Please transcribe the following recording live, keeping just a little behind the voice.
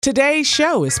Today's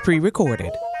show is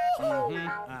pre-recorded. Y'all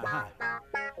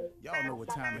know what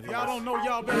time it is. Y'all don't know,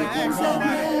 y'all better ask somebody.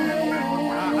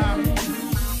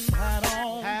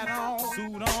 Hat on,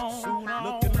 suit on,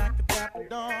 looking like a dapper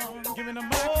dog, giving them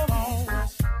microphone,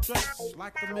 dressed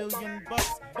like $1 million,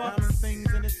 diamond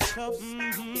things in its cuffs.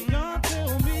 Y'all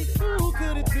tell me who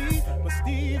could it be but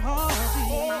Steve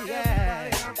Harvey? Everybody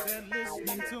out there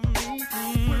listening to me,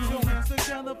 put your hands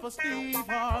together for Steve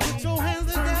Harvey. Put your hands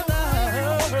together.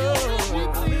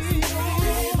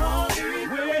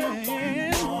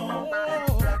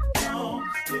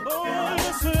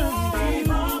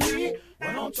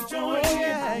 Why don't you join me?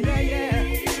 Yeah.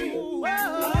 Ooh,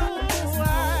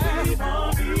 Steve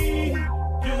Harvey.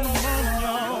 Get them on,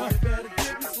 y'all. Better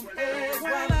give me some eggs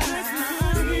while I listen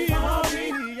to Steve Harvey.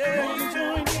 Yeah, why don't you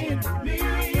join in with me?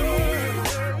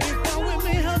 If you're with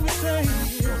me, help me say,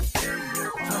 turn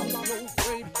your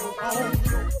radio on.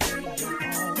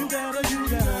 You gotta turn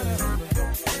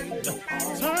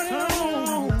it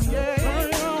on. Yeah, turn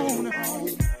it on.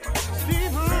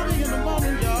 Steve Harvey in the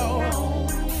morning, y'all.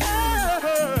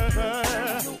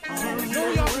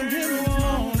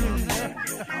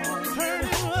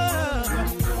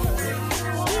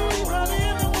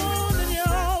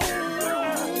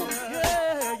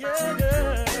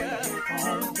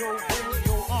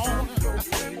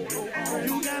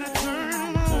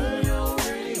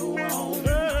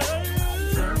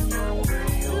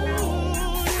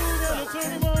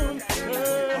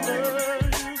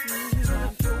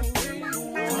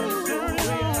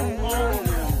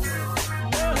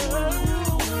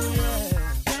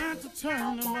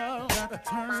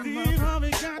 Steve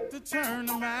Harvey got to turn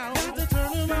them out. Got to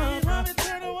turn them out. Steve Harvey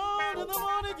turn them on in the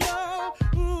morning, y'all.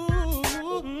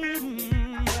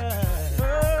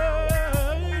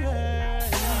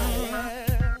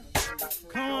 Yeah.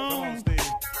 Come on,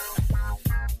 Steve.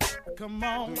 Come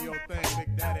on. Do your thing,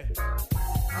 Big Daddy.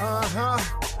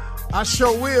 I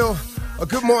sure will.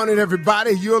 Good morning,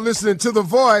 everybody. You're listening to The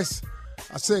Voice.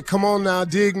 I said, come on now,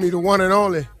 dig me, the one and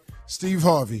only Steve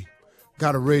Harvey.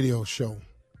 Got a radio show.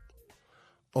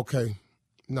 Okay,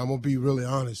 now I'm going to be really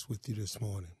honest with you this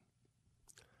morning.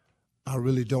 I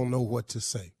really don't know what to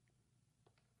say.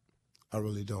 I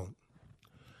really don't.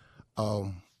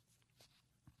 I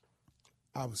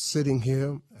was sitting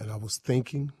here and I was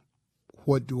thinking,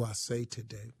 what do I say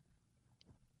today?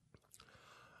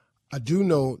 I do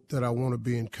know that I want to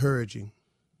be encouraging,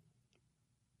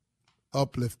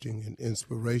 uplifting, and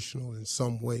inspirational in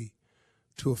some way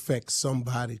to affect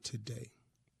somebody today.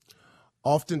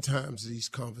 Oftentimes, these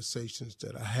conversations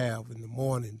that I have in the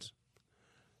mornings,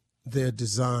 they're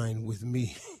designed with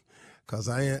me because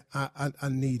I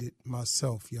need it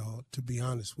myself, y'all, to be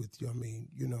honest with you. I mean,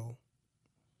 you know,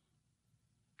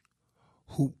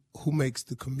 who makes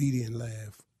the comedian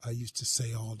laugh, I used to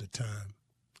say all the time.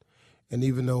 And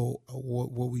even though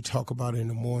what we talk about in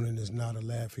the morning is not a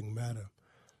laughing matter,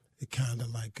 it kind of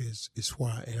like is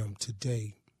where I am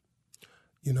today.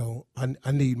 You know,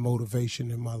 I need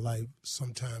motivation in my life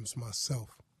sometimes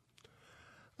myself.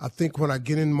 I think when I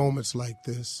get in moments like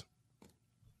this,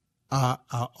 I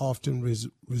often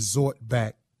resort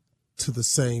back to the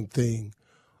same thing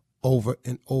over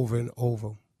and over and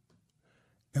over.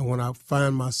 And when I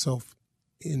find myself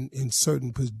in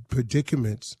certain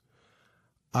predicaments,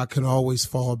 I can always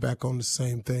fall back on the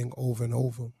same thing over and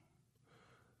over.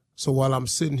 So while I'm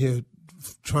sitting here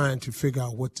trying to figure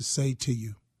out what to say to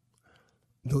you,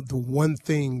 the one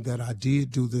thing that I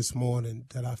did do this morning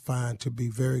that I find to be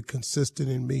very consistent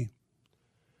in me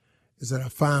is that I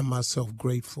find myself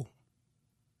grateful.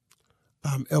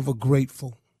 I'm ever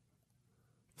grateful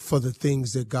for the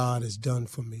things that God has done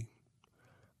for me.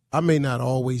 I may not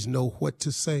always know what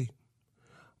to say,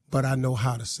 but I know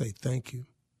how to say thank you.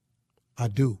 I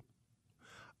do.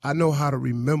 I know how to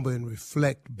remember and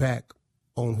reflect back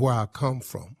on where I come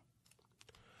from.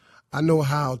 I know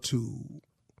how to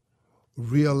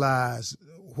realize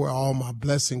where all my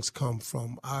blessings come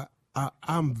from.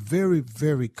 I'm very,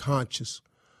 very conscious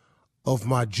of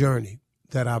my journey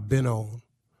that I've been on,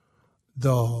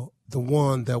 the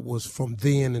one that was from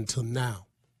then until now.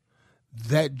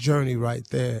 That journey right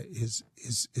there it's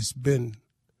been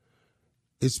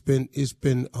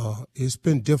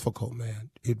difficult, man.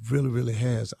 It really, really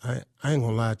has. I ain't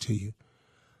gonna lie to you.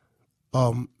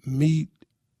 Me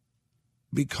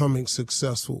becoming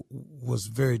successful was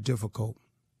very difficult.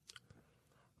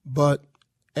 But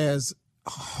as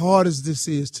hard as this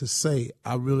is to say,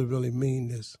 I really, really mean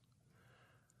this.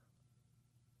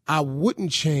 I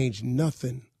wouldn't change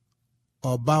nothing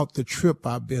about the trip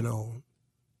I've been on.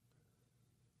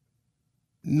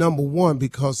 Number one,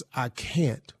 because I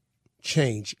can't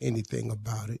change anything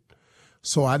about it.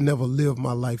 So I never lived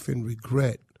my life in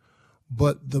regret.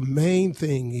 But the main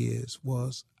thing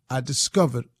was I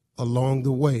discovered along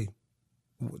the way,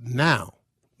 now,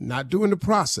 not during the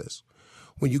process,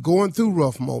 when you're going through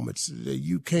rough moments,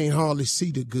 you can't hardly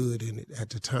see the good in it at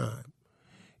the time.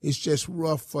 It's just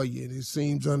rough for you, and it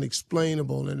seems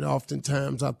unexplainable, and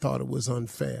oftentimes I thought it was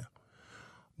unfair.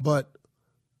 But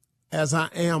as I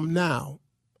am now,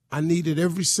 I needed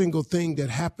every single thing that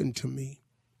happened to me,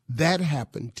 to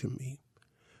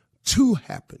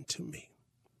happen to me.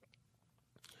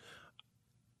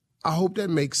 I hope that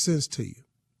makes sense to you.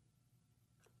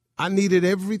 I needed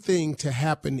everything to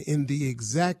happen in the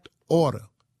exact order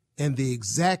and the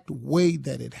exact way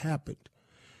that it happened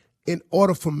in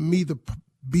order for me to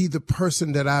be the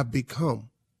person that I've become.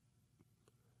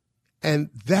 And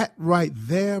that right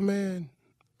there, man,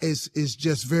 is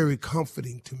just very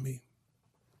comforting to me.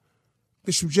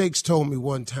 Bishop Jakes told me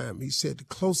one time, he said, the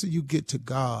closer you get to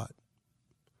God,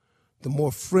 the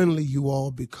more friendly you all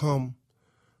become,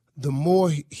 the more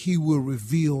he will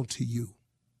reveal to you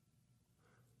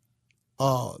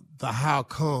the how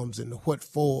comes and the what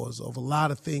fors of a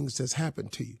lot of things that's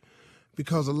happened to you.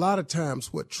 Because a lot of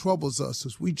times what troubles us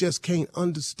is we just can't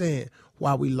understand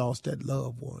why we lost that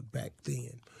loved one back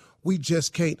then. We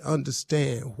just can't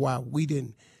understand why we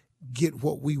didn't get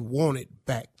what we wanted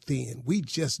back then. We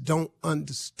just don't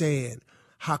understand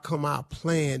how come our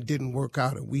plan didn't work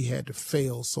out and we had to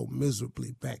fail so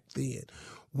miserably back then.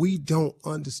 We don't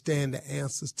understand the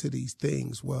answers to these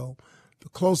things. Well, the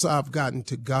closer I've gotten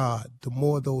to God, the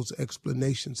more those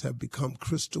explanations have become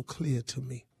crystal clear to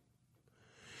me.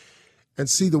 And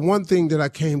see, the one thing that I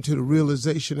came to the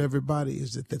realization, everybody,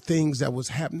 is that the things that was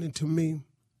happening to me,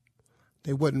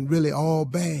 they wasn't really all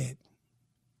bad.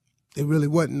 They really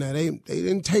wasn't. They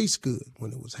didn't taste good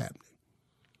when it was happening.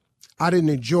 I didn't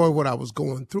enjoy what I was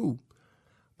going through.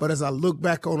 But as I look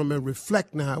back on them and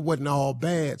reflect now, it wasn't all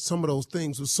bad. Some of those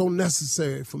things were so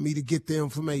necessary for me to get the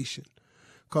information.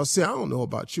 Because, see, I don't know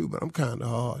about you, but I'm kind of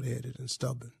hard-headed and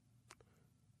stubborn.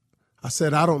 I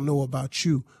said, I don't know about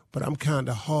you, but I'm kind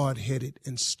of hard-headed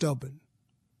and stubborn.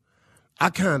 I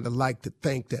kind of like to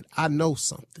think that I know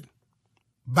something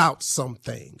about some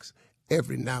things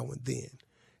every now and then.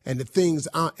 And the things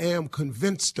I am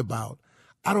convinced about,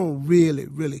 I don't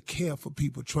really care for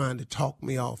people trying to talk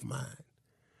me off mine.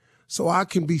 So I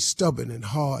can be stubborn and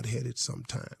hard-headed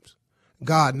sometimes.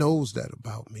 God knows that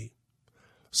about me.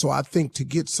 So I think to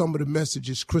get some of the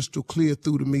messages crystal clear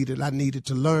through to me that I needed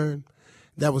to learn,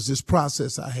 that was this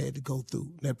process I had to go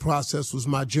through. That process was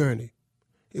my journey.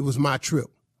 It was my trip.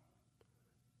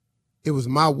 It was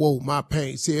my woe, my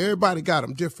pain. See, everybody got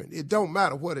them different. It don't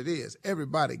matter what it is.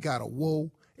 Everybody got a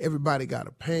woe. Everybody got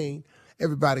a pain.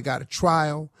 Everybody got a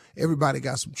trial. Everybody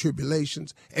got some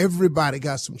tribulations. Everybody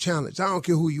got some challenge. I don't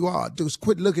care who you are. Just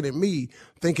quit looking at me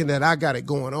thinking that I got it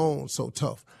going on so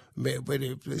tough. Man, but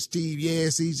Steve, yeah,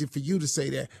 it's easy for you to say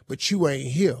that, but you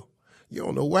ain't here. You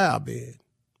don't know where I've been.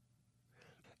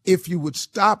 If you would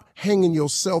stop hanging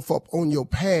yourself up on your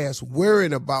past,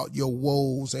 worrying about your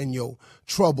woes and your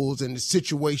troubles and the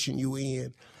situation you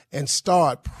in, and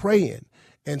start praying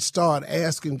and start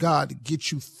asking God to get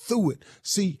you through it.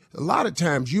 See, a lot of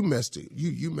times you messed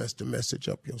the message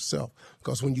up yourself,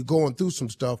 because when you're going through some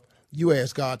stuff, you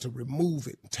ask God to remove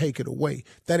it and take it away.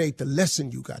 That ain't the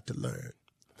lesson you got to learn.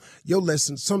 Your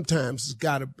lesson sometimes has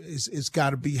got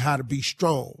to be how to be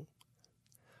strong,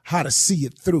 how to see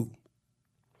it through,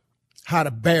 how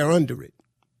to bear under it,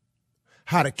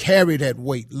 how to carry that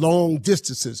weight long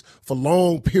distances for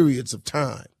long periods of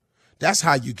time. That's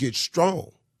how you get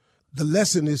strong. The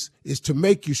lesson is to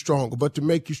make you stronger, but to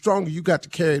make you stronger, you got to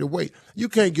carry the weight. You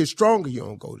can't get stronger, you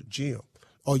don't go to the gym,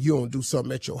 or you don't do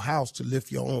something at your house to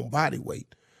lift your own body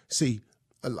weight. See,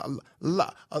 a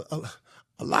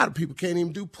lot of people can't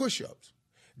even do push-ups.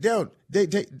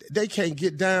 They can't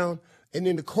get down and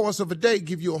in the course of a day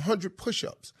give you 100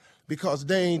 push-ups because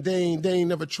they ain't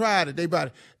never tried it.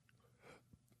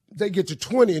 They get to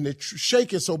 20 and they're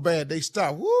shaking so bad they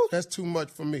stop. Woo, that's too much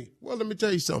for me. Well, let me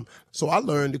tell you something. So I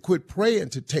learned to quit praying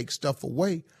to take stuff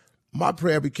away. My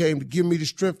prayer became to give me the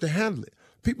strength to handle it.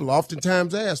 People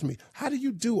oftentimes ask me, how do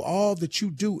you do all that you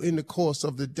do in the course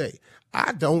of the day?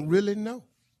 I don't really know.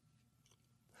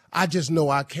 I just know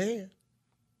I can.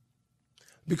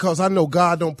 Because I know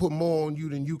God don't put more on you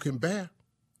than you can bear.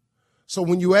 So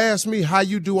when you ask me how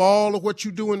you do all of what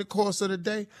you do in the course of the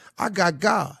day, I got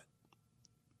God.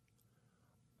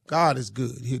 God is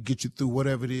good. He'll get you through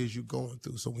whatever it is you're going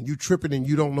through. So when you're tripping and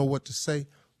you don't know what to say,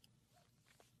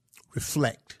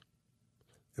 reflect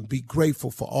and be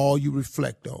grateful for all you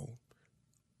reflect on.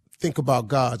 Think about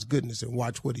God's goodness and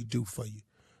watch what he do for you.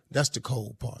 That's the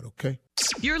cold part, okay?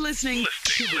 You're listening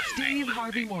to the Steve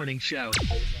Harvey Morning Show.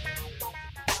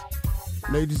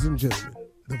 Ladies and gentlemen,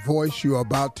 the voice you're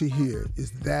about to hear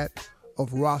is that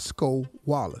of Roscoe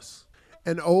Wallace,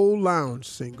 an old lounge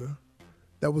singer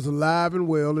that was alive and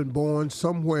well and born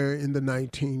somewhere in the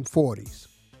 1940s.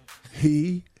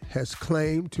 He has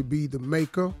claimed to be the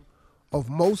maker of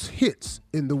most hits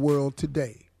in the world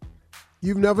today.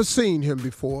 You've never seen him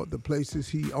before. The places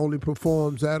he only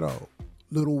performs at are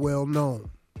little well-known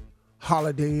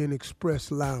Holiday Inn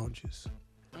Express lounges,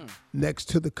 next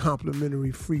to the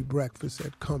complimentary free breakfast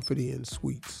at Comfort Inn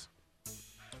Suites.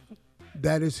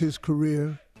 That is his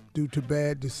career due to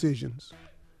bad decisions,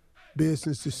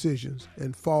 business decisions,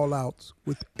 and fallouts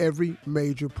with every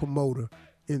major promoter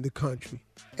in the country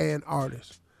and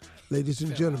artist. Ladies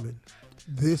and gentlemen,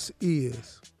 this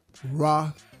is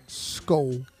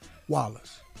Roscoe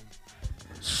Wallace.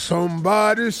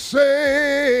 Somebody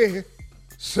said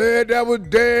that was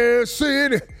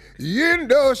dancing in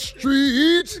the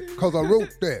streets, because I wrote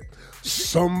that.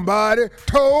 Somebody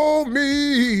told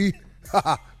me,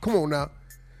 come on now,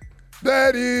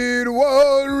 that it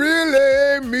was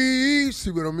really me.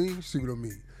 See what I mean?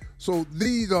 So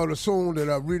these are the songs that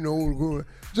I've written over.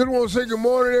 Just want to say good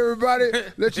morning, everybody.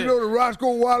 Let you know that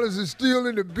Roscoe Wallace is still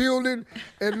in the building,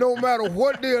 and no matter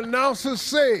what the announcer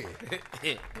said,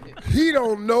 he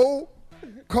don't know,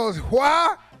 because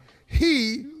why?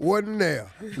 He wasn't there.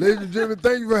 Ladies and gentlemen,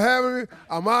 thank you for having me.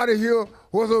 I'm out of here.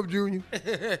 What's up, Junior?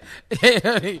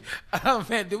 Hey, oh,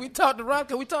 man, did we talk to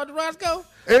Roscoe? We talked to Roscoe?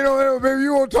 Hey, no, baby,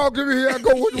 you want to talk to me? Here I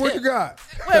go. What you got?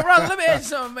 Wait, Roscoe, let me ask you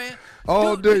something, man.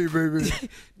 All day, baby.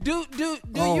 Do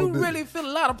you really feel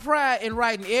a lot of pride in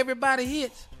writing everybody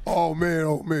hits? Oh,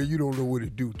 man, you don't know what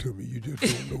it do to me. You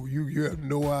just don't know. You have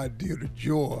no idea the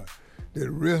joy that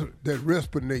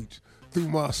resonates through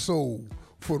my soul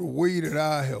for the way that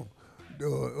I have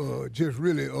just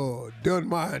really done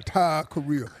my entire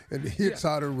career and the hits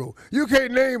out of the road. You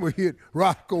can't name a hit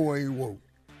Roscoe ain't wrote.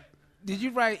 Did you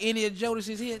write any of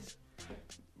Jodeci's hits?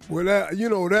 Well,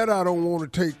 that I don't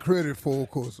want to take credit for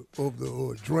because of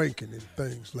the drinking and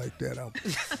things like that. I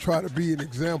try to be an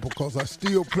example because I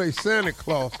still play Santa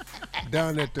Claus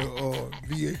down at the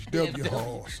VHW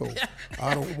hall. So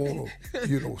I don't want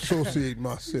to, associate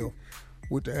myself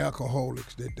with the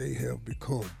alcoholics that they have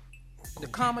become. The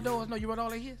Commodores, no, you wrote all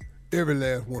their hits? Every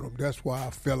last one of them. That's why I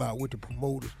fell out with the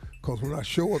promoters, because when I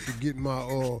show up to get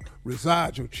my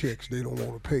residual checks, they don't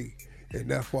want to pay.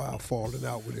 And that's why I'm falling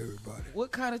out with everybody.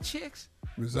 What kind of checks?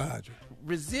 Residual.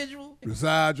 Residual?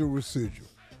 Residual.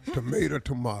 Tomato.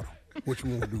 What you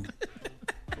want to do?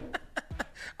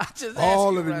 I just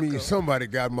all of it Roscoe. means somebody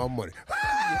got my money.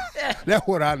 That's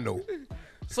what I know.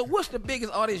 So what's the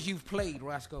biggest artist you've played,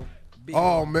 Roscoe?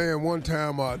 Oh, man, one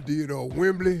time I did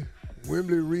Wembley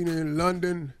Arena in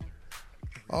London.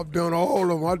 I've done all of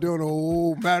them. I've done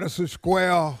old Madison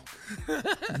Square.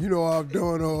 I've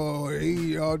done all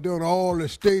the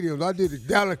stadiums. I did the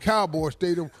Dallas Cowboy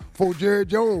Stadium before Jerry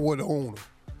Jones was the owner.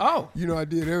 Oh. I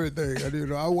did everything.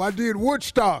 I did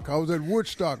Woodstock. I was at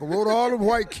Woodstock. I wrote all the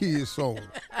white kids songs.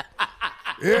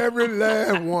 Every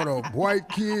last one of them. White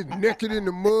kids naked in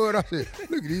the mud. I said,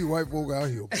 look at these white folk out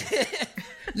here.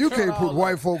 You can't put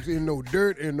white folks in no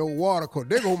dirt and no water because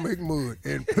they're going to make mud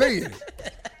and play in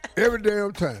it every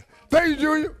damn time. Thank you,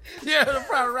 Junior. Yeah, no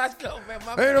problem, Roscoe, man.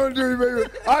 Ain't no Junior, baby.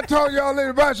 I'll talk y'all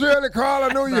later. Bye, Shirley Carl.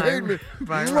 I know you hate me.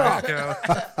 Bye, Roscoe.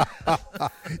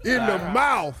 In the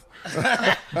mouth.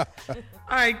 All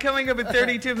right, coming up at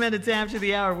 32 minutes after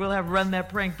the hour, we'll have Run That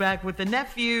Prank Back with the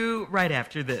nephew right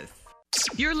after this.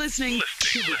 You're listening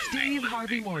to the Steve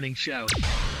Harvey Morning Show.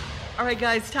 All right,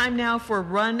 guys, time now for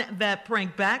Run That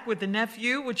Prank Back with the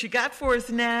nephew. What you got for us,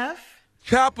 Neff?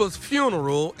 Chopper's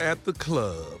funeral at the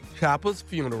club. Chopper's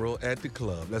funeral at the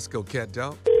club. Let's go, cat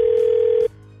dog.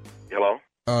 Hello?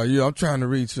 Yeah, I'm trying to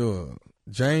reach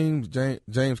James. Yeah.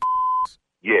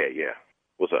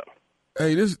 What's up?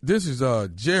 Hey, this is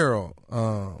Gerald.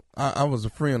 I was a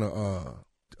friend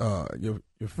of your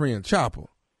friend Chopper.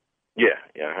 Yeah,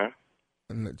 huh?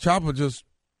 And Chopper just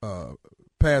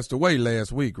passed away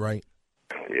last week, right?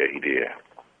 Yeah, he did.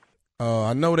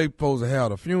 I know they supposed to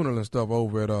have a funeral and stuff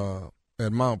over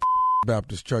at Mount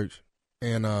Baptist Church,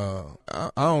 and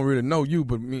I don't really know you,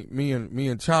 but me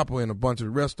and Chopper and a bunch of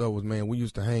the rest of us, man, we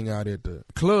used to hang out at the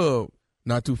club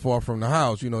not too far from the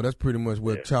house. That's pretty much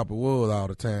where Chopper was all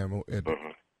the time at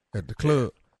the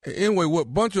club. Anyway,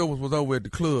 what bunch of us was over at the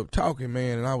club talking,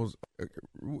 man, and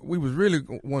we was really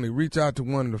want to reach out to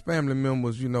one of the family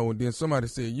members, and then somebody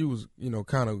said you was,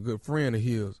 kind of a good friend of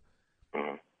his,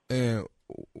 and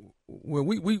well,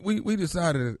 we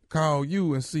decided to call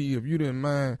you and see if you didn't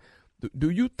mind. Do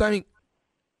you think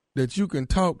that you can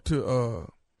talk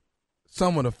to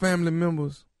some of the family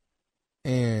members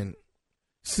and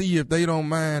see if they don't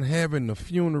mind having the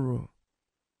funeral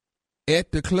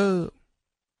at the club?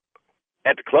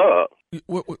 At the club?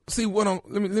 See,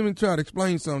 let me try to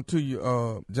explain something to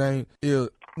you, James.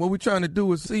 What we're trying to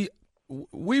do is see.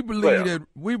 We believe that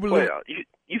we believe. Well,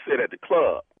 you said at the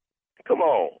club. Come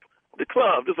on, the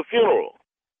club. There's a funeral.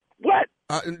 What?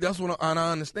 That's what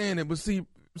I understand it. But see,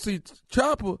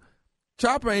 Chopper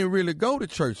ain't really go to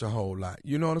church a whole lot.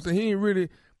 You know what I'm saying? He ain't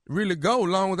really go.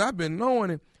 Long as I've been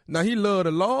knowing him. Now he love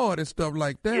the Lord and stuff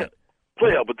like that. Yeah,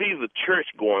 player. But these are church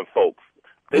going folks.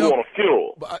 They want a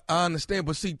funeral. But I understand.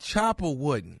 But see, Chopper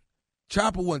wasn't.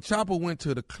 Chopper went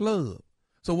to the club.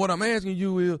 So what I'm asking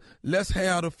you is, let's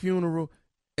have the funeral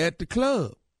at the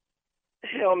club.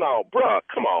 Hell no, bruh.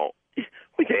 Come on.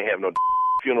 We can't have no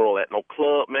funeral at no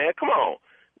club, man. Come on.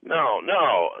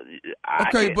 No.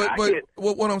 Okay, but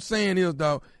what I'm saying is,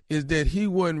 dog, is that he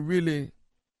wasn't really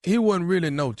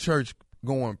no church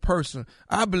going person.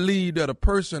 I believe that a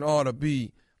person ought to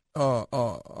be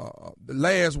the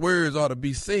last words ought to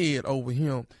be said over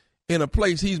him in a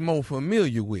place he's more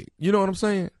familiar with. You know what I'm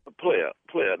saying? Player.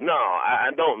 No,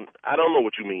 I don't know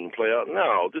what you mean, player.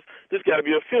 No, this got to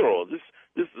be a funeral. This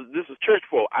is church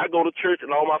folk. I go to church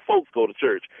and all my folks go to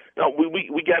church. No,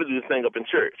 we got to do this thing up in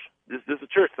church. This is a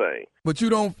church thing. But you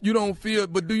don't feel.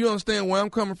 But do you understand where I'm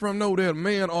coming from? No, that a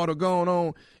man ought to go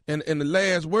on and the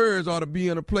last words ought to be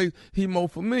in a place he more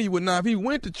familiar with. Now, if he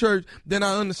went to church, then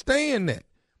I understand that.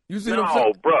 You see what I'm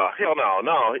saying? No, bruh. Hell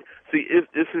no. See, it's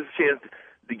his chance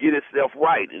to get himself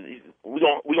right. We're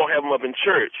gonna have him up in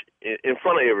church in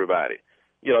front of everybody.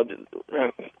 You know,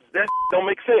 that don't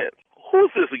make sense.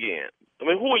 Who's this again? I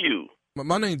mean, who are you?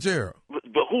 My name's Gerald.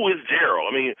 But who is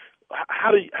Gerald? I mean,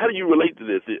 how do you relate to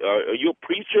this? Are you a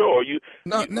preacher or are you?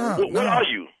 No. What are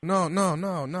you? No.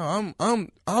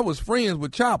 I was friends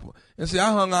with Chopper, and see,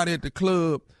 I hung out at the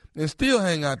club and still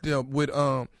hang out there with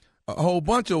a whole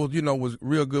bunch of was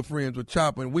real good friends with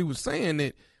Chopper, and we was saying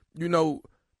that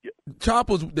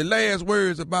Chopper's the last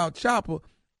words about Chopper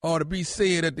ought to be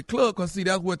said at the club, because see,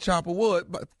 that's what Chopper was.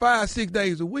 But 5-6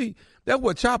 days a week, that's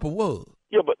what Chopper was.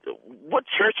 Yeah, but what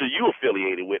church are you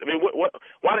affiliated with? I mean,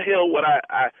 why the hell would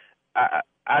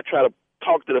I try to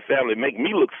talk to the family, make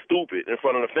me look stupid in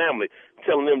front of the family,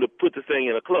 telling them to put the thing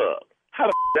in a club? How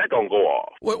the that gonna go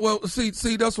off? Well,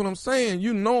 see, that's what I'm saying.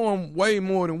 You know them way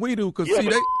more than we do, because see,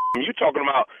 you talking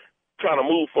about trying to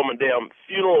move from a damn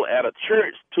funeral at a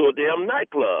church to a damn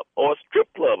nightclub or a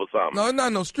strip club or something. No, it's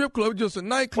not no strip club, just a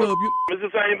nightclub. It's the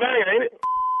same thing, ain't it?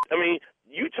 I mean,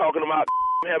 you talking about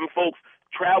having folks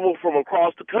travel from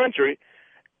across the country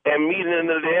and meet in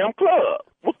the damn club.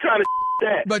 What kind of is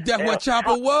that? But that's what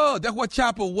Chopper was. That's what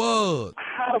Chopper was.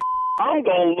 How the I'm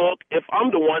going to look if I'm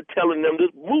the one telling them to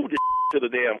move this to the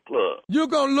damn club? You're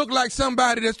going to look like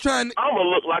somebody that's trying to... I'm going to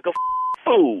look like a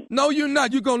fool. No, you're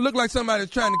not. You're going to look like somebody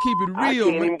that's trying to keep it real, I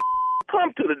can't even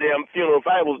come to the damn funeral if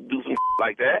I was to do some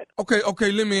like that.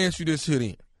 Okay, let me ask you this here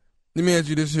then. Let me ask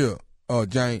you this here,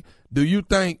 Jane. Do you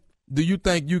think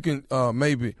you can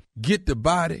maybe get the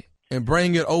body and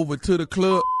bring it over to the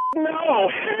club? No,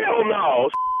 hell no.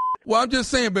 Well, I'm just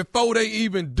saying before they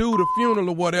even do the funeral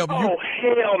or whatever. Oh,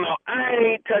 hell no. I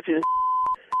ain't touching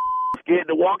scared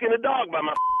to walk in the dog by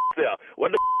myself.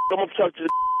 What the I'm going to touch the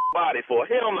body for?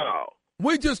 Hell no.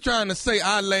 We just trying to say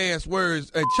our last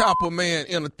words at Chopper Man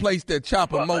in a place that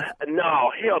Chopper most.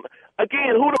 No, hell no.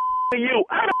 Again, who the are you?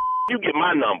 How the you get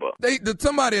my number?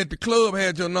 Somebody at the club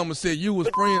had your number, said you was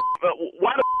friend.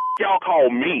 Why the y'all call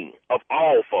me of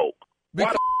all folk?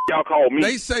 Why the y'all call me?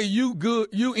 They say you good,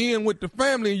 you in with the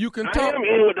family and you can talk. I am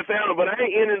in with the family, but I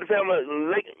ain't in the family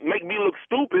make me look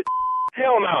stupid.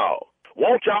 Hell no.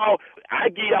 Won't y'all, I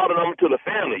give y'all the number to the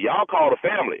family. Y'all call the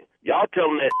family. Y'all tell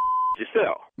them that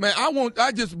yourself. Man,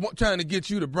 I just trying to get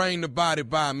you to bring the body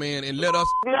by, man, and let us.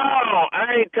 No,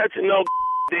 I ain't touching no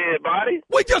dead body.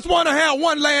 We just want to have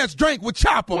one last drink with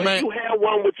Chopper, well, man. You have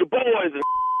one with your boys and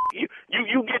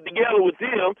you get together with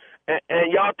them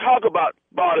and y'all talk about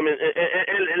him and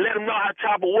let him know how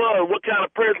Chopper was, what kind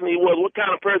of person he was, what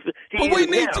kind of person he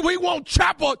is. But we want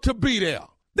Chopper to be there.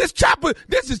 This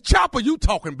is Chopper you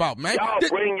talking about, man. Y'all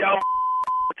bring y'all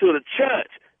to the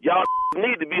church. Y'all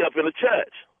need to be up in the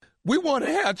church. We want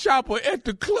to have Chopper at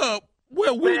the club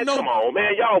where we know. Come on,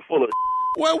 man. Y'all full of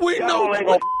where we know. Y'all ain't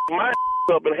gonna my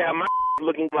up and have my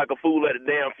looking like a fool at a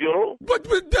damn funeral. But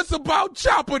that's about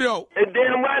Chopper, though. And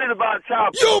damn right it's about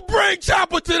Chopper. You bring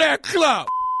Chopper to that club.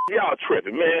 Y'all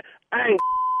tripping, man. I ain't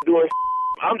doing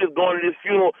I'm just going to this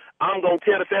funeral. I'm going to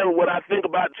tell the family what I think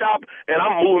about Chopper, and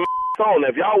I'm moving on.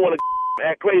 If y'all want to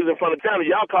act crazy in front of the family,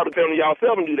 y'all call the family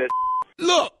yourself and do that.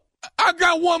 Look, I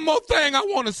got one more thing I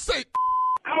want to say.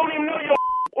 I don't even know your.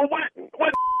 Well,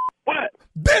 what?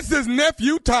 This is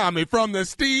Nephew Tommy from the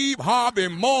Steve Harvey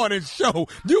Morning Show.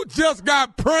 You just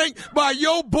got pranked by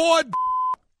your boy.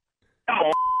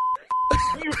 Oh,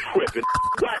 you tripping?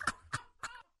 What?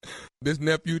 This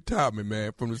Nephew Tommy,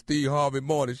 man, from the Steve Harvey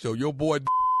Morning Show. Your boy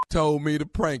told me to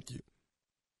prank you.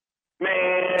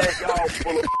 Man, y'all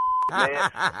full of man.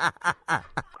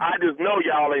 I just know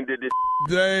y'all ain't did this.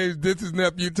 James, this is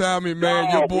Nephew Tommy, man.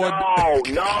 No, Your boy.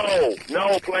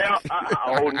 No, player.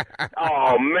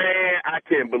 Oh, man, I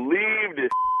can't believe this.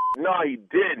 No, he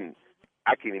didn't.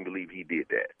 I can't even believe he did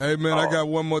that. Hey, man, I got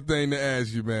one more thing to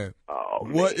ask you, man. Oh,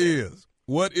 What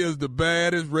man. is the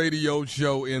baddest radio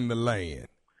show in the land?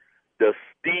 The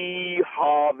Steve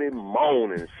Harvey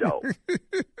Morning Show.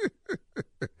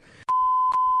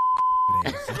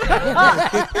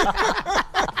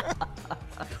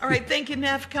 All right, thank you,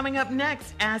 Neff. Coming up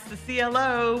next, Ask the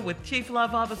CLO with Chief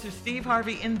Love Officer Steve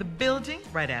Harvey in the building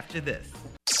right after this.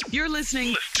 You're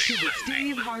listening to the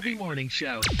Steve Harvey Morning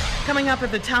Show. Coming up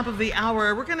at the top of the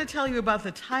hour, we're going to tell you about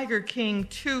the Tiger King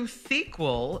 2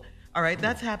 sequel. All right,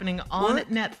 that's happening on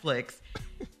Netflix.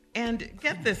 And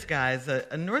get this, guys,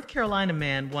 a North Carolina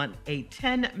man won a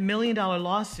 $10 million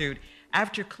lawsuit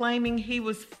after claiming he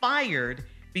was fired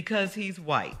because he's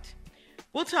white.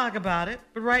 We'll talk about it,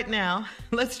 but right now,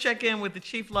 let's check in with the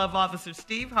Chief Love Officer,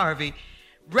 Steve Harvey,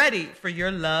 ready for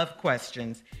your love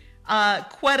questions.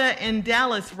 Quetta in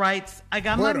Dallas writes, I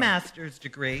got my master's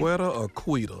degree. Quetta or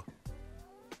Quita?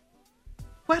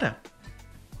 Quetta.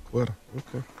 Quetta,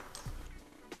 okay.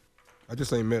 I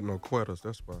just ain't met no Quettas,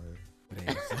 that's why.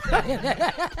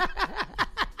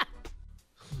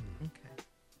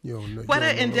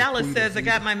 Quetta in Dallas says, I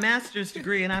got my master's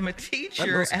degree and I'm a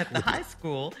teacher at the high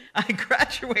school I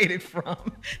graduated from.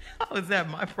 How is that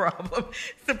my problem?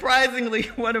 Surprisingly,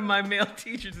 one of my male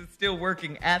teachers is still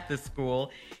working at the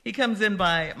school. He comes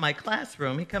by my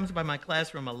classroom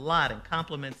a lot and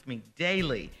compliments me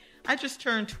daily. I just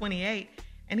turned 28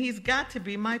 and he's got to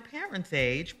be my parents'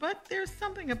 age, but there's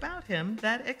something about him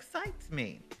that excites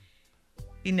me.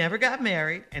 He never got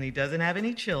married and he doesn't have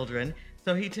any children.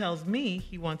 So he tells me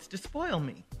he wants to spoil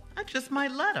me. I just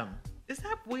might let him. Is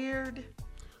that weird?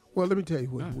 Well, let me tell you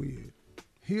what's weird.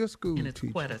 He's a school and it's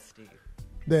teacher. Quetta, Steve.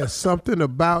 There's something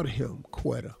about him,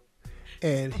 Quetta.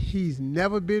 And he's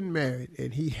never been married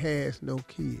and he has no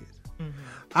kids. Mm-hmm.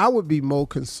 I would be more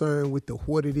concerned with the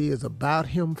what it is about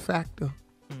him factor.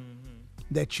 Mm-hmm.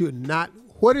 That you're not,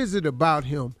 what is it about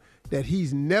him that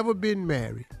he's never been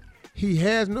married? He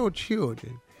has no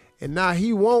children. And now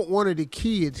he want one of the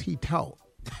kids he taught.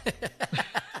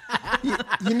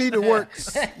 you need to work.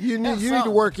 You need to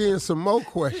work in some more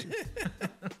questions.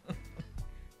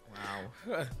 Wow.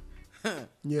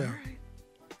 Yeah.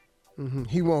 Mm-hmm.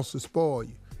 He wants to spoil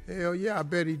you. Hell yeah, I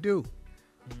bet he do.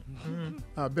 Mm-hmm.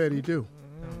 I bet he do.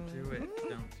 Don't do it.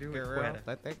 Don't do it, Girl, Quetta.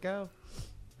 let that go.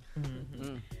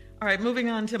 Mm-hmm. All right,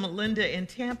 moving on to Melinda in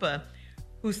Tampa,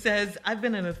 who says, I've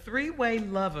been in a 3-way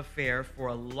love affair for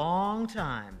a long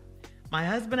time. My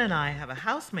husband and I have a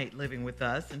housemate living with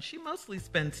us, and she mostly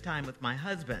spends time with my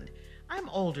husband. I'm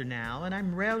older now, and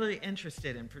I'm rarely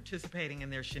interested in participating in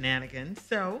their shenanigans,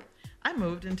 so I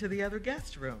moved into the other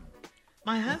guest room.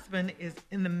 My husband is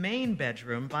in the main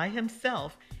bedroom by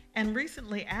himself and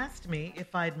recently asked me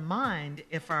if I'd mind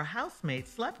if our housemate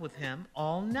slept with him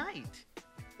all night.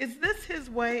 Is this his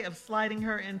way of sliding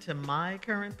her into my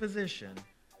current position?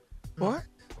 What?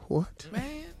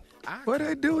 Man. Where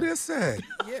they do this at?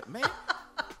 Yeah, man.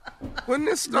 When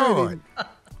this start?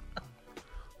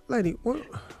 Lady, what?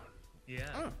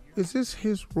 Yeah. Is this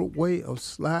his way of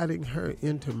sliding her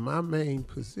into my main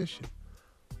position?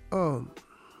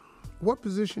 What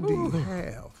position do you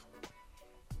have?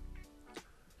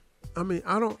 I mean,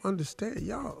 I don't understand.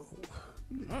 Y'all,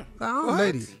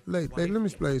 ladies, let me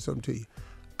explain something to you.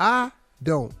 I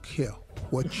don't care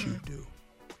what you do.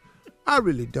 I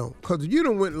really don't. Because you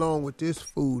done went along with this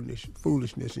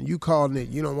foolishness and you calling it,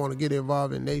 you don't want to get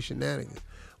involved in their shenanigans.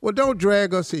 Well, don't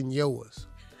drag us in yours.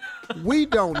 We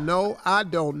don't know. I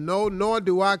don't know, nor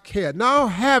do I care. Now, I don't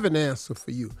have an answer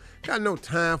for you. Got no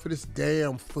time for this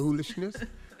damn foolishness.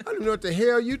 I don't know what the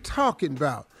hell you talking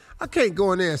about. I can't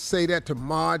go in there and say that to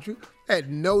Marjorie at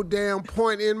no damn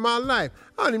point in my life.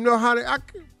 I don't even know how to...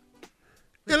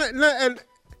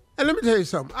 And let me tell you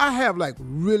something. I have like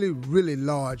really, really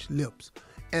large lips.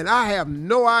 And I have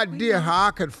no idea how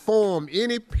I could form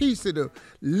any piece of the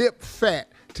lip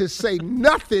fat to say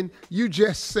nothing you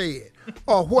just said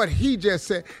or what he just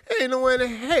said. Ain't no way in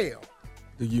hell.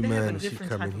 Do you mind if she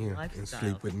come in here and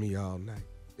sleep with me all night?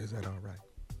 Is that all right?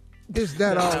 Is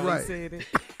that all That's right? how he said it.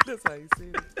 That's how he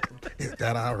said it. Is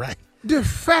that all right? The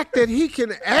fact that he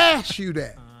can ask you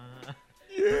that.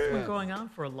 It's been going on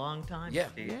for a long time, Yeah.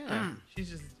 Steve. Yeah. She's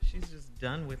just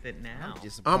done with it now.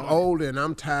 I'm older and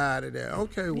I'm tired of that.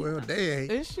 Okay, well, they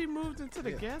ain't. And she moved into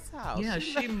the guest house. Yeah,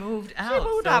 she moved out. She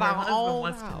moved so out her of her husband own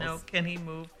wants house. to know, can he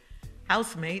move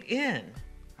housemate in?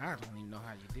 I don't even know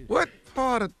how you do that. What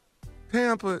part of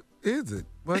Tampa is it?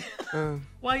 What?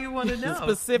 Why you want to know?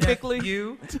 Specifically? That's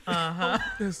you? Uh-huh.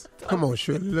 Come on,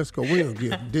 Shirley, let's go. We don't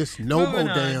get this no more Moving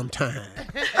on. damn time.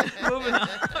 Moving on.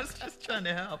 I was just trying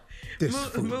to help. This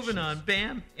Moving foolishness. on.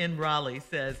 Bam in Raleigh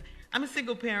says, I'm a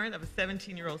single parent of a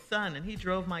 17-year-old son, and he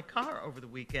drove my car over the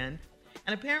weekend.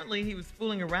 And apparently he was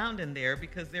fooling around in there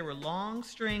because there were long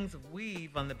strings of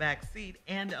weave on the back seat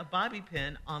and a bobby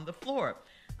pin on the floor.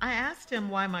 I asked him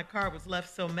why my car was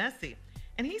left so messy,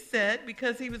 and he said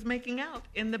because he was making out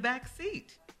in the back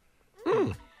seat.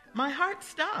 My heart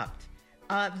stopped.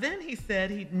 Then he said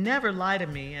he'd never lie to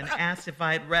me and asked if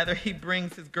I'd rather he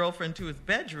brings his girlfriend to his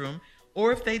bedroom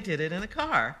or if they did it in a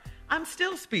car. I'm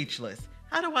still speechless.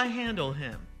 How do I handle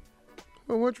him?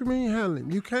 Well, what you mean handle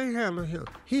him? You can't handle him.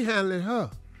 He handling her.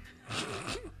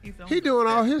 He's on He doing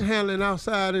all his handling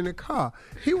outside in the car.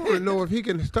 He want to know if he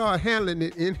can start handling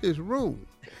it in his room.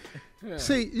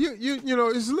 See, you know,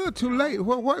 it's a little too late.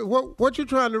 What you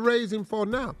trying to raise him for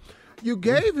now? You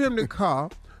gave him the car.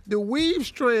 The weave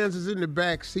strands is in the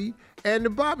back seat and the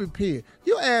bobby pin.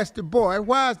 You asked the boy,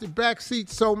 why is the back seat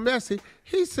so messy?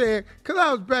 He said, because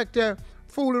I was back there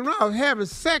fooling around. I was having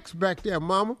sex back there,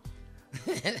 mama.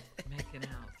 making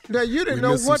out. Now, you didn't We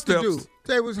know missed what some to do. steps.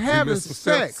 They was having missed some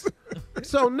sex. steps.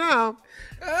 So now,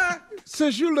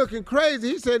 since you looking crazy,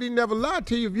 he said he never lied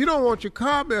to you. If you don't want your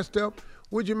car messed up,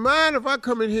 would you mind if I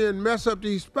come in here and mess up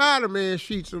these Spider-Man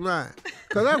sheets of mine?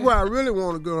 Because that's where I really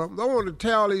want to go. I want to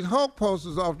tear all these Hulk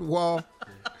posters off the wall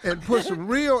and put some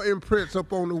real imprints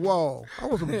up on the wall. I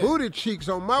want some booty cheeks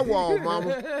on my wall,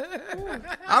 mama.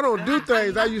 I don't do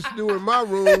things I used to do in my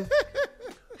room.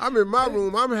 I'm in my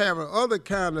room. I'm having other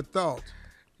kind of thoughts.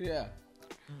 Yeah.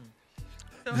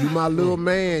 You my little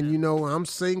man, you know, I'm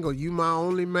single. You my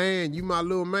only man. You my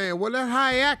little man. Well, that's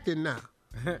how he acting now.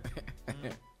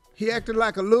 He acting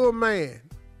like a little man.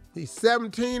 He's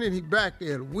 17 and he back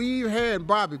there. Weave hair and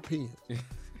bobby pins.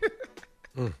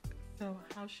 So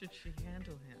how should she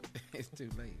handle him? It's too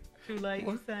late. Too late,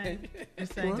 you saying? You're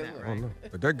saying that, I right? don't know.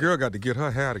 But that girl got to get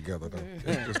her hair together, though.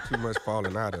 It's just too much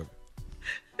falling out of it.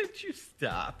 Did you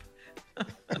stop?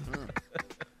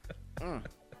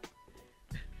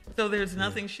 So there's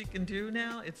nothing she can do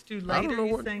now? It's too I late, don't are know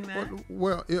you what, saying that?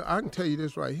 well, I can tell you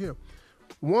this right here.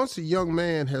 Once a young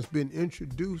man has been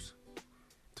introduced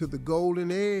to the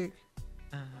golden egg,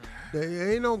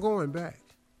 there ain't no going back.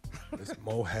 There's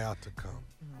more hair to come.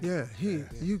 Yeah,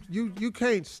 you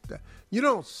can't stop. You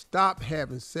don't stop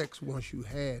having sex once you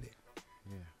had it.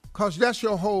 Cause that's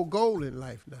your whole goal in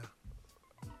life now.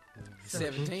 So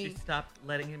should 17. she stop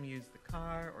letting him use the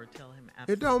car or tell him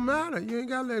It don't matter. You ain't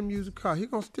gotta let him use the car. He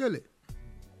gonna steal it.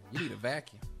 You need a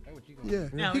vacuum. That's what you gonna Yeah,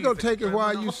 do. Now he he's gonna a take it while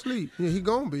criminal. you sleep. Yeah, he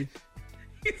gonna be.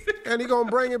 And he gonna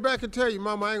bring it back and tell you,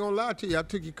 Mama, I ain't gonna lie to you. I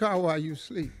took your car while you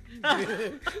sleep. He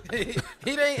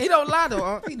don't lie though.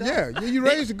 Huh? He don't. Yeah, you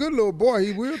raised a good little boy.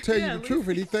 He will tell Yeah, you at the truth,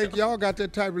 and he think y'all got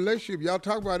that type of relationship. Y'all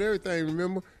talk about everything.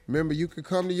 Remember, you could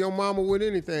come to your mama with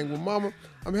anything. Well, Mama,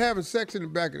 I'm having sex in the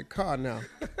back of the car now,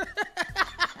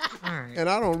 All right. and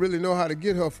I don't really know how to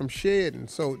get her from shedding.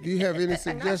 So, do you have any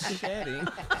suggestions? Shedding.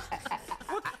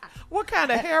 What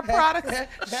kind of hair products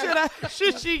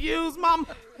should she use, Mama?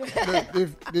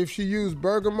 If she used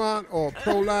Bergamot or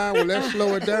Proline, will that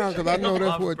slow it down? Because I know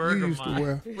that's what you used to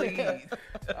wear. Please.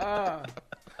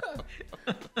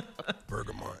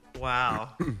 Bergamot. Wow.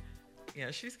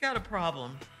 Yeah, she's got a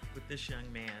problem with this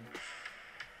young man.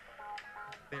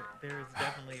 There is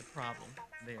definitely a problem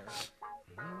there.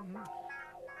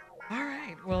 All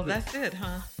right. Well, that's it,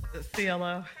 huh? The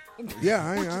CLO. Yeah,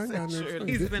 I ain't got nothing.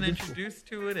 He's been introduced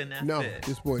to it, and that's No, it.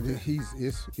 this boy, he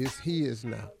is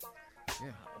now. Yeah.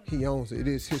 He owns it. It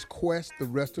is his quest the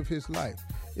rest of his life.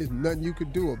 There's nothing you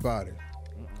could do about it.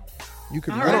 You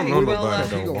can All work right, with well, it,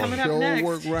 but you coming gonna up sure next.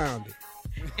 work around it.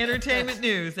 Entertainment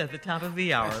news at the top of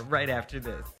the hour, right after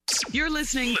this. You're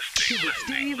listening to the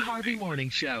Steve Harvey Morning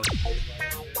Show.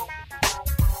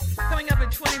 Coming up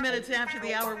at 20 minutes after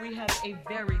the hour, we have a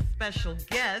very special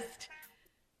guest,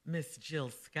 Miss Jill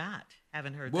Scott.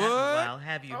 Haven't heard that in a while,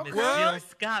 have you? Miss Jill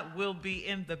Scott will be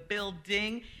in the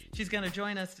building. She's going to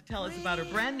join us to tell us about her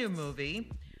brand new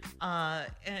movie.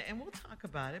 And we'll talk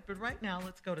about it. But right now,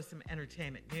 let's go to some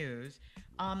entertainment news.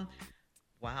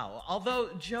 Wow. Although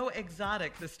Joe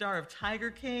Exotic, the star of Tiger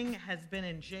King, has been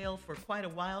in jail for quite a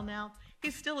while now,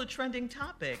 he's still a trending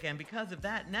topic. And because of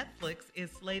that, Netflix is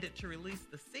slated to release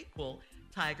the sequel,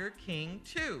 Tiger King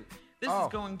 2. This is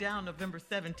going down November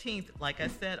 17th, like I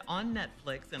said, on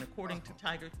Netflix. And according to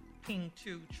Tiger King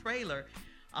 2 trailer,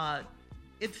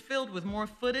 it's filled with more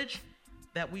footage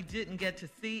that we didn't get to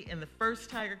see in the first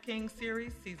Tiger King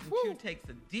series. Season 2 takes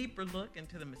a deeper look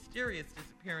into the mysterious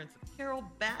disappearance of Carol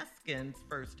Baskin's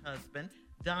first husband,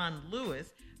 Don Lewis,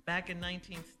 back in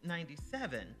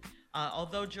 1997.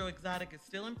 Although Joe Exotic is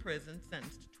still in prison,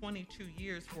 sentenced to 22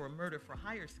 years for a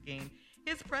murder-for-hire scheme,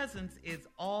 his presence is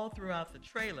all throughout the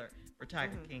trailer for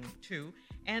Tiger King 2,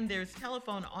 and there's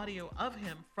telephone audio of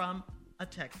him from a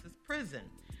Texas prison.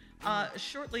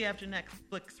 Shortly after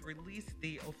Netflix released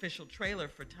the official trailer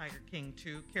for Tiger King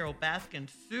 2, Carol Baskin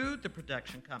sued the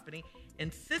production company,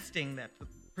 insisting that the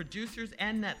producers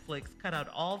and Netflix cut out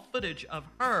all footage of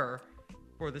her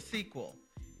for the sequel.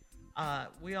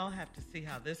 We all have to see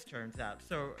how this turns out.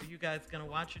 So are you guys going to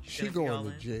watch it? She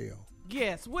going to jail.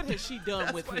 Yes, what has she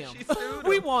done with him? Him.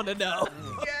 We want to know.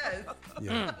 Yes.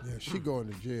 Yeah, she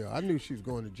going to jail. I knew she was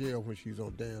going to jail when she was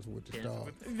on Dancing with the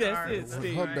Stars. That's it,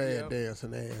 Steve. Her bad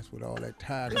dancing ass with all that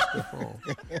tiger stuff on.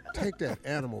 Take that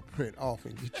animal print off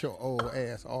and get your old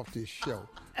ass off this show.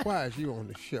 Why is you on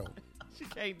the show? She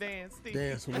can't dance, Steve.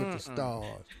 Dancing with the Stars.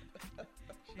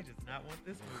 She does not want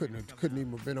this. Couldn't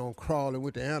even have been on Crawling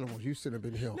with the Animals. You should have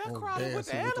been here on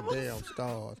Dancing with the Damn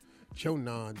Stars. Your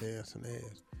non-dancing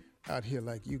ass. Out here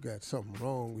like you got something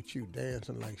wrong with you,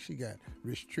 dancing like she got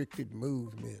restricted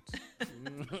movements.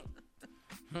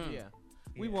 Yeah.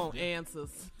 We want answers.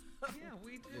 Yeah,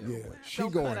 we do. Yeah, she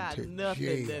Don't going put out to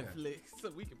nothing, jail. Netflix, so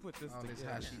we can put this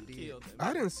together. How she did. Killed him.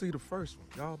 I didn't see the first one.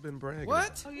 Y'all been bragging.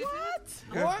 What? Oh, you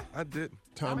did? Yeah, I didn't.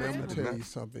 Tommy, I'm gonna tell you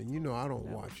something. You know I don't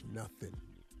watch nothing.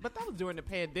 But that was during the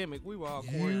pandemic. We were all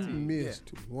You quarantined. missed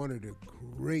one of the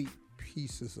great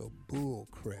pieces of bull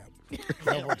crap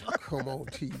ever to come on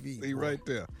TV. See right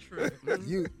there. True.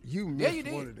 You missed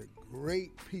one of the great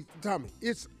pieces. Tommy,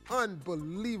 it's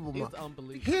unbelievable. It's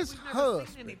unbelievable. His We've never husband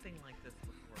seen anything like this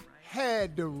before, right?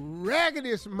 had the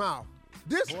raggedest mouth.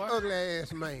 This ugly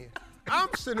ass man. I'm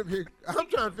sitting up here. I'm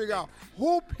trying to figure out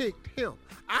who picked him.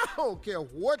 I don't care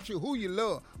who you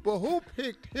love, but who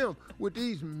picked him with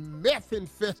these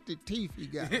meth-infested teeth he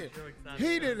got.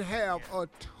 He didn't have a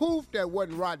tooth that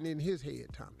wasn't rotten in his head,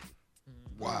 Tommy.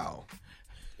 Wow.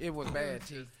 It was bad,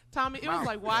 T. Tommy, it was Mouth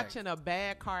like bag. watching a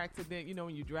bad car accident. You know,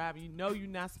 when you drive, you know you're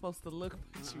not supposed to look,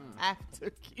 but you have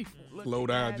to keep looking. Slow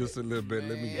down at just it. a little bit.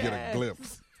 Let me get a Yes.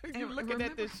 glimpse. You're And looking at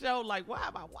remember- this show like, why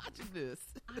am I watching this?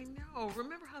 I know.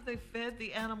 Remember how they fed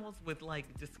the animals with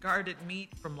like discarded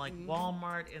meat from like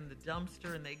Walmart in the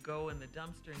dumpster, and they go in the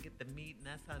dumpster and get the meat, and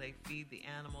that's how they feed the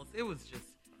animals. It was just,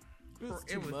 It was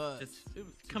too much. just It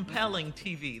was too compelling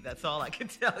TV. That's all I can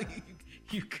tell you.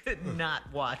 You could not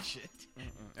watch it.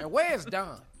 And where's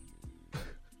Don?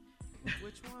 much.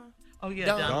 Which one? Oh yeah,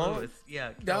 Don. Don Lewis.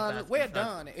 Yeah, Don, Carol where Baskin's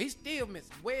Don? He's still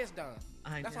missing. Where's Don?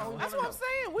 I That's know. all we That's wanna what I'm know.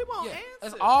 saying. We want Yeah, answers.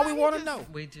 that's all we How he wanna just know.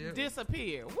 We do.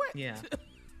 Disappear. What? Yeah.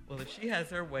 Well, if she has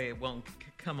her way, it won't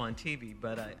come on TV,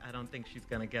 but I don't think she's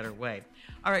going to get her way.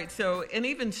 All right, so in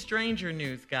even stranger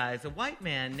news, guys, a white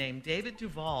man named David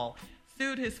Duvall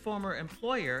sued his former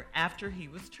employer after he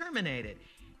was terminated.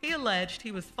 He alleged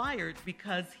he was fired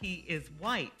because he is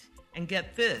white. And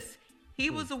get this, he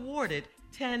was awarded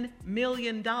 $10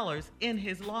 million in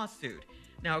his lawsuit.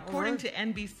 Now, according to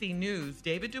NBC News,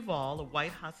 David Duvall, a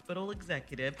white hospital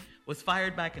executive, was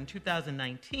fired back in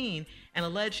 2019 and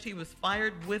alleged he was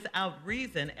fired without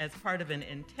reason as part of an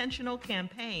intentional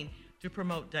campaign to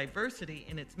promote diversity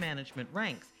in its management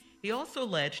ranks. He also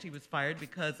alleged he was fired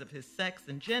because of his sex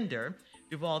and gender.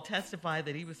 Duvall testified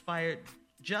that he was fired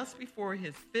just before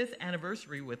his 5th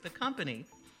anniversary with the company,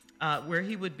 where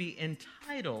he would be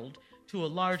entitled to a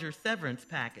larger severance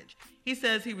package. He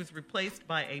says he was replaced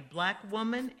by a black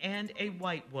woman and a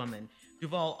white woman.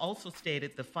 Duvall also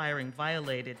stated the firing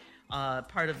violated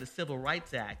part of the Civil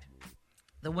Rights Act.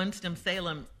 The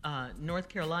Winston-Salem, North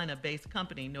Carolina-based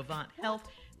company, Novant Health,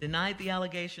 denied the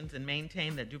allegations and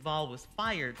maintained that Duvall was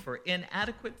fired for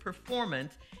inadequate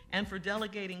performance and for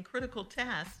delegating critical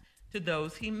tasks to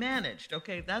those he managed.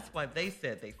 Okay, that's why they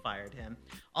said they fired him.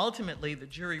 Ultimately, the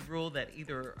jury ruled that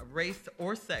either race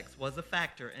or sex was a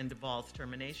factor in Duvall's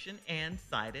termination and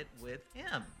sided with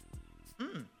him. He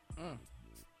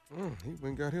went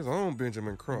and got his own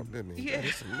Benjamin Crump, didn't he? He got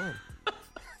Yeah. some money.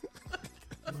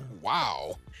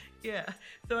 Wow. Yeah,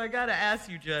 so I gotta ask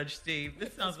you, Judge Steve,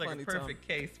 this sounds like funny, a perfect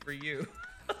case for you.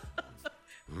 Well,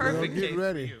 Perfect get case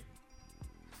ready.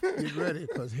 for you. Get ready,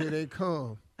 because here they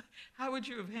come. How would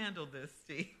you have handled this,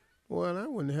 Steve? Well, I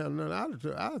wouldn't have none. I'd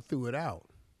have threw it out.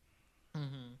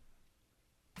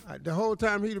 Mm-hmm. The whole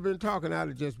time he'd have been talking, I'd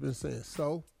have just been saying,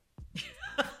 so.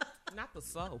 Not the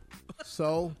so.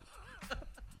 So.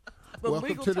 The Welcome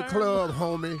legal to the term. club,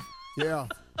 homie. Yeah.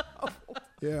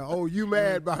 Yeah. Oh, you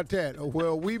mad about that? Oh,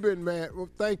 well, we've been mad. Well,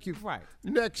 thank you. Right.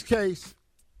 Next case.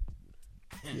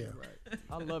 Yeah. Right.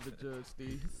 I love it, Judge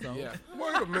Steve. So. Yeah.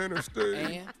 Wait a minute,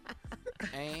 Steve.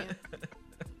 And.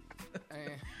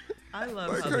 I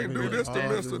love They how can't do really this to said-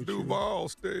 Mr. Duval,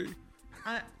 Steve.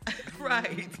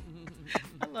 Right.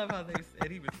 I love how they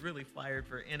said he was really fired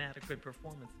for inadequate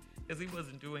performance because he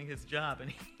wasn't doing his job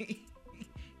and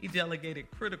he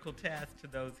delegated critical tasks to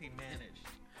those he managed.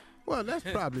 Well, that's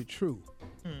probably true.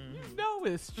 You know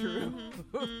it's true.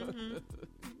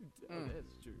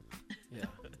 That's true. Yeah.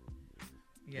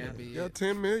 Yeah. Got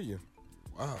 $10 million.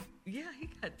 Wow. Yeah, he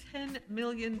got $10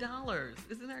 million.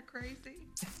 Isn't that crazy?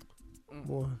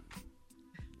 Boy,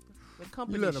 The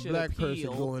company you let a should black appeal.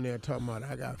 person go in there talking about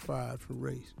I got fired for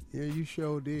race. Yeah, you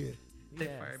sure did. They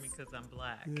Yes. fired me because I'm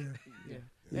black. Yeah. Yeah.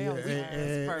 They Yeah, always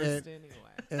ask first anyway.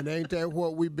 And ain't that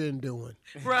what we've been doing?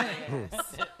 Right.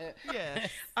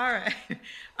 Yes. All right.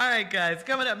 All right, guys.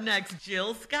 Coming up next,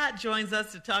 Jill Scott joins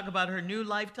us to talk about her new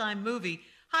Lifetime movie,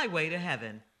 Highway to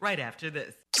Heaven, right after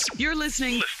this. You're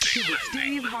listening to the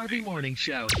Steve Harvey Morning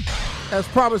Show. As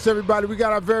promised, everybody, we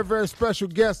got our very, very special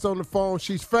guest on the phone.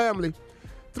 She's family.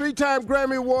 3-time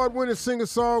Grammy Award-winning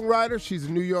singer-songwriter. She's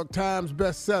a New York Times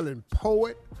best-selling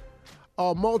poet,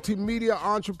 a multimedia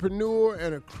entrepreneur,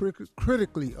 and a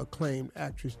critically acclaimed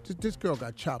actress. This girl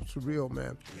got chops for real,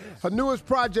 man. Yes. Her newest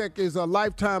project is a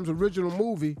Lifetime's original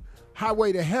movie,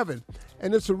 Highway to Heaven,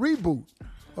 and it's a reboot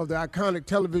of the iconic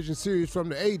television series from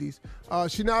the 80s.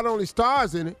 She not only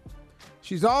stars in it,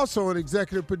 she's also an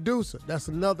executive producer. That's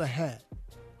another hat.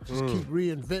 Just keep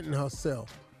reinventing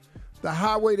herself. The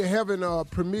Highway to Heaven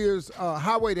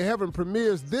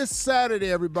premieres this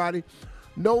Saturday, everybody,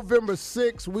 November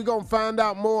 6th. We're going to find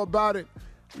out more about it.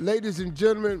 Ladies and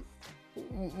gentlemen,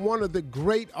 one of the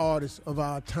great artists of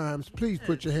our times. Please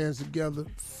put your hands together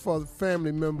for the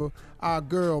family member, our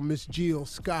girl, Miss Jill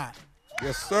Scott.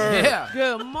 Yes, sir. Yeah.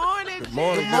 Good morning. Good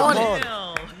morning. Jill. Good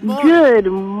morning. Jill. Good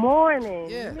morning.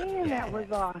 Yeah. Man, that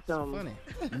was awesome. Funny.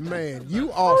 Man, you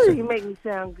Oh, you awesome. make me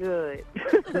sound good.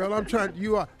 Girl, I'm trying.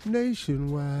 You are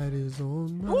nationwide is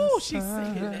on my Ooh, she's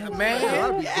side. singing that.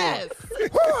 Man. Yes. Woo,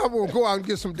 I'm going to go out and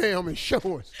get some damn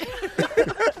insurance.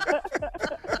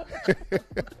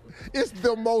 It's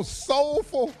the most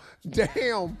soulful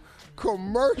damn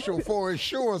commercial for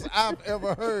insurance I've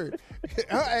ever heard.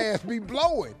 Her ass be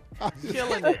blowing.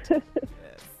 Killing it.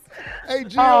 Hey,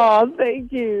 Jill. Oh,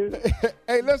 thank you.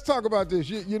 Hey, let's talk about this.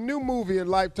 Your new movie in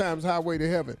Lifetime's Highway to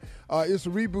Heaven. It's a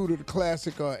reboot of the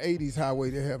classic 80s Highway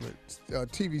to Heaven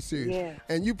TV series. Yeah.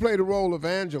 And you play the role of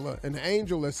Angela, an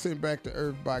angel that's sent back to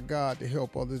earth by God to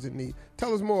help others in need.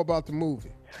 Tell us more about the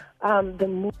movie. The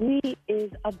movie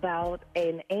is about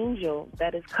an angel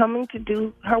that is coming to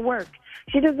do her work.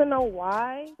 She doesn't know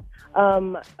why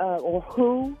or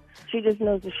who. She just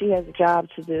knows that she has a job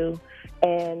to do.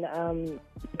 And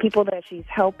people that she's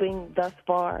helping thus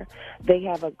far, they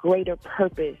have a greater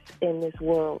purpose in this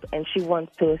world, and she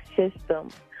wants to assist them.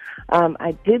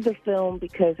 I did the film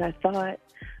because I thought,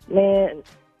 man,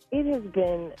 it has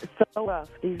been so rough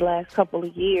these last couple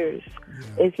of years.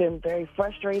 Yeah. It's been very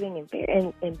frustrating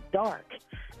and dark,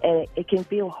 and it can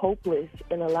feel hopeless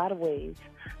in a lot of ways.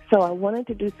 So I wanted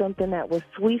to do something that was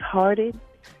sweethearted,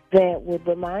 that would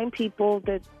remind people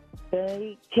that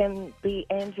they can be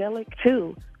angelic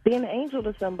too. Be an angel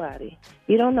to somebody.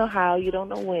 You don't know how, you don't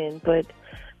know when, but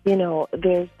you know,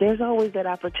 there's always that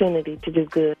opportunity to do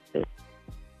good.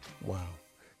 Wow.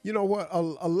 You know what? A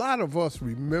lot of us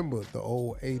remember the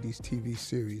old 80s TV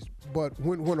series, but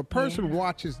when a person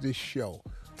watches this show,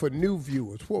 for new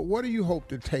viewers, what do you hope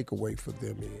the takeaway for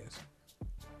them is?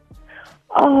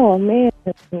 Oh, man.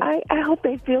 I hope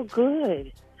they feel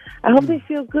good. I hope they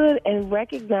feel good and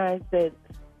recognize that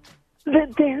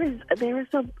there is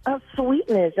a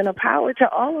sweetness and a power to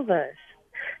all of us.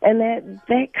 And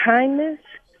that kindness,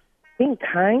 being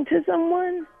kind to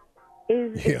someone,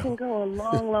 it can go a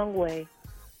long, long way.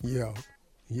 Yeah,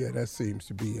 that seems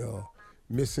to be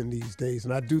missing these days.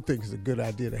 And I do think it's a good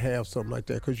idea to have something like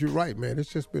that because you're right, man.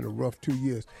 It's just been a rough 2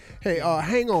 years. Hey,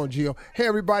 hang on, Jill. Hey,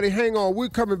 everybody, hang on. We're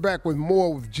coming back with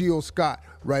more with Jill Scott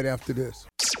right after this.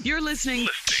 You're listening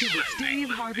to the Steve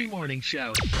Harvey Morning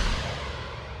Show.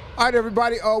 All right,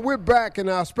 everybody, we're back, and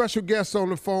our special guest on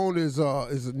the phone is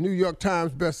a New York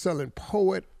Times best-selling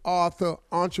poet, author,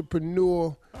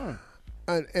 entrepreneur.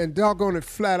 and doggone it,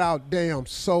 flat out damn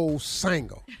soul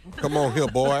singer. Come on here,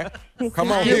 boy.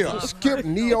 Come on here. Skip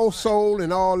neo soul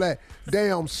and all that.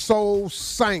 Damn soul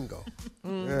singer.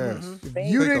 Yes.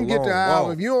 If you didn't get the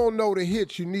album, if you don't know the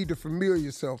hits, you need to familiarize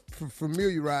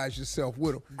yourself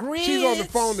with them. She's on the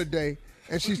phone today,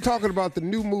 and she's talking about the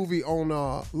new movie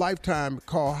on Lifetime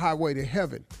called Highway to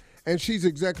Heaven. And she's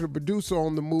executive producer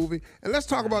on the movie. And let's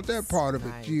talk about that part of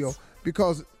it, Gio,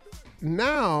 because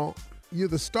now you're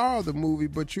the star of the movie,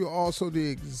 but you're also the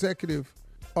executive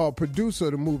producer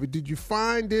of the movie. Did you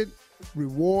find it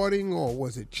rewarding or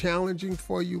was it challenging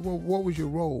for you? What was your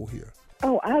role here?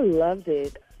 Oh, I loved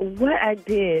it. What I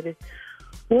did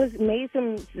was made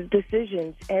some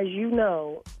decisions. As you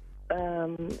know,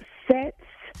 sets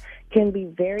can be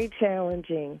very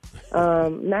challenging.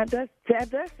 That's just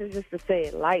to say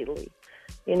it lightly.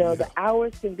 You know, the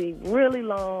hours can be really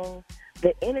long.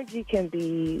 The energy can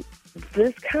be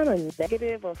just kind of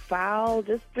negative or foul,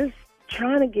 just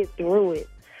trying to get through it.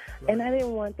 Right. And I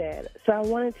didn't want that. So I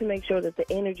wanted to make sure that the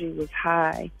energy was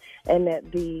high and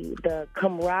that the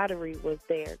camaraderie was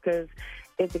there. Because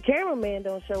if the cameraman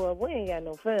don't show up, we ain't got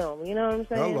no film. You know what I'm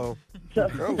saying? Hello. So,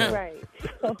 right.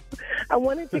 So I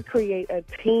wanted to create a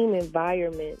team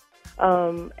environment,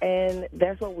 and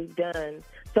that's what we've done.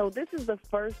 So this is the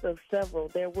first of several.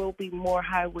 There will be more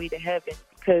Highway to Heaven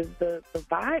because the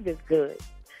vibe is good.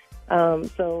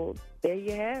 So there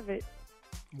you have it.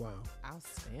 Wow.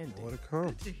 Outstanding. More to come.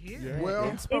 Good to hear. Yeah, Well,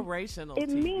 inspirational. It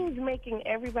means making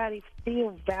everybody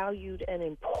feel valued and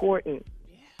important.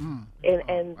 Mm.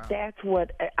 And that's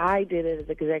what I did as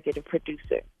executive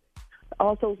producer.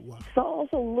 Also,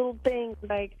 also little things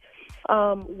like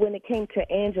when it came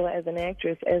to Angela as an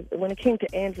actress, when it came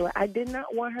to Angela, I did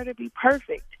not want her to be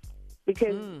perfect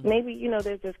because maybe,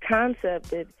 there's this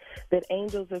concept that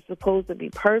angels are supposed to be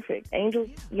perfect. Angels,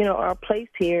 are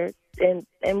placed here and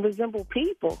resemble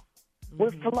people.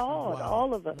 We're flawed,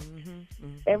 all of us,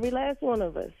 every last one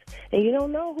of us. And you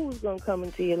don't know who's going to come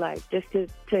into your life just to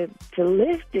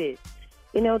lift it,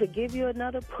 to give you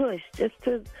another push, just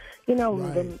to,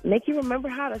 make you remember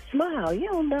how to smile. You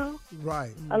don't know.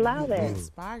 Right. Allow that.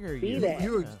 Inspire Be you. that.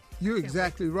 You're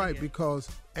exactly right because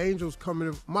angels coming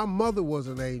in. My mother was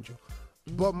an angel,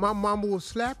 but my mama will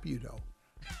slap you, though.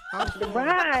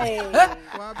 Right. Well,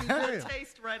 I'll be damned.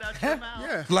 Taste right out your mouth.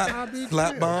 Yeah.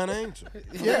 Slap by an angel.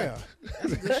 Yeah.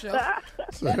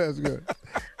 So that's good.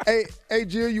 Hey,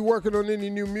 Jill, you working on any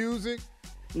new music?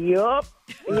 Yup.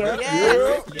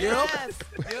 Yes.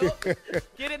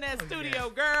 Get in that studio,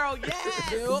 girl.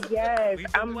 Yes. Yes.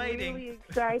 I'm waiting. really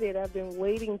excited. I've been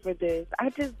waiting for this. I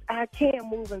can't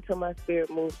move until my spirit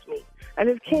moves me. I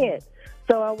just can't.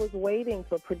 So I was waiting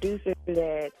for producers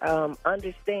that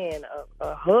understand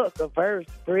a hook, a verse,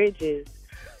 bridges.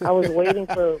 I was waiting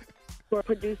for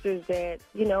producers that,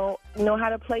 know how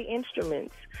to play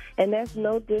instruments. And that's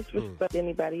no disrespect to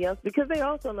anybody else because they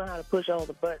also know how to push all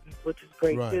the buttons, which is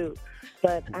great too.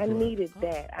 But I needed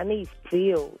that. I need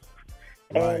feels.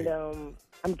 And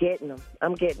I'm getting them.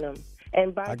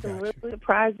 And by some really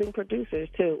surprising producers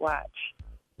too. Watch.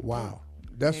 Wow.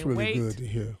 That's really good to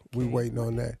hear. We're waiting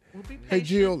on that. Hey,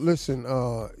 Jill, listen,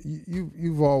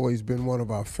 you've always been one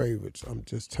of our favorites. I'm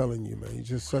just telling you, man. You're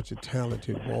just such a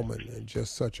talented woman and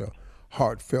just such a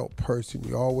heartfelt person.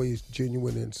 You're always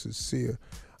genuine and sincere.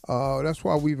 That's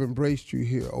why we've embraced you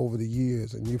here over the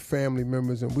years and your family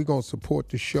members, and we're going to support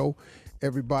the show,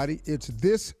 everybody. It's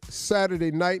this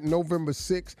Saturday night, November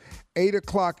 6th, 8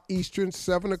 o'clock Eastern,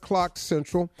 7 o'clock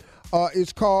Central.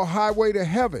 It's called Highway to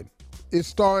Heaven. It's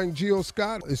starring Jill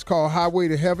Scott. It's called Highway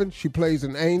to Heaven. She plays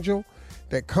an angel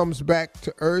that comes back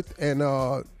to earth and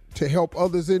to help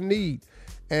others in need.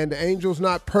 And the angel's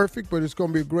not perfect, but it's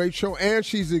going to be a great show. And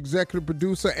she's the executive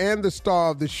producer and the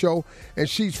star of the show. And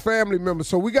she's family member.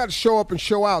 So we got to show up and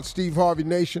show out, Steve Harvey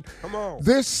Nation. Come on.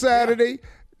 This Saturday,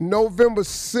 November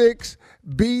 6th,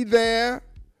 be there.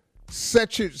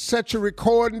 Set your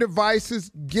recording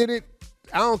devices. Get it.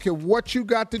 I don't care what you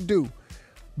got to do.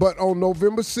 But on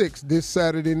November 6th, this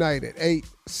Saturday night at 8,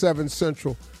 7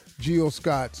 Central, Jill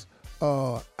Scott's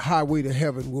Highway to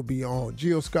Heaven will be on.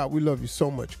 Jill Scott, we love you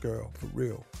so much, girl, for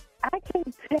real. I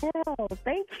can tell.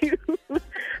 Thank you.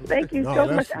 Thank you so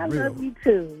much. I love you,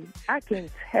 too. I can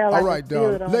tell. All right, I can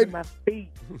feel it on my feet.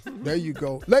 There you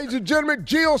go. Ladies and gentlemen,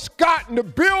 Jill Scott in the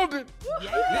building.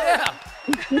 Yeah.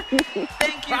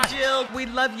 Thank you, Jill. We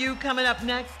love you. Coming up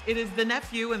next, it is the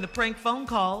nephew and the prank phone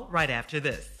call right after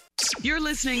this. You're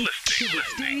listening to the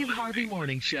Steve Harvey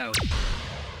Morning Show.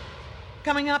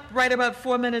 Coming up right about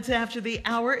 4 minutes after the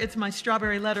hour, it's my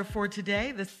strawberry letter for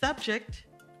today. The subject,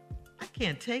 I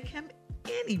can't take him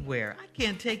anywhere. I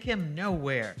can't take him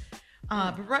nowhere.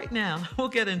 But right now, we'll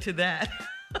get into that.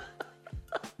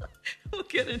 We'll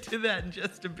get into that in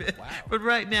just a bit. Wow. But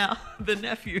right now, the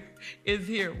nephew is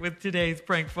here with today's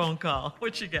prank phone call.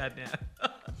 What you got now?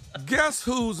 Guess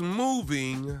who's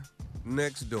moving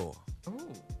next door? Oh,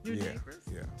 your neighbors?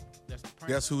 Yeah.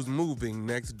 Guess who's moving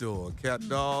next door? Cat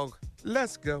dog,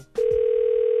 let's go.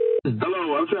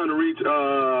 Hello, I'm trying to reach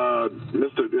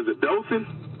Mr. Is it Dolphin?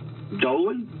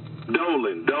 Dolan?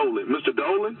 Dolan. Mr.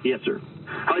 Dolan? Yes, sir.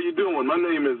 How you doing? My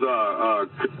name is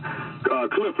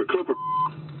Clifford.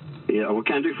 Yeah, what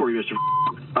can I do for you, Mr.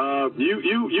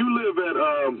 You live at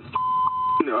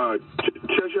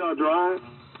Cheshire Drive?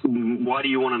 Why do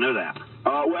you want to know that?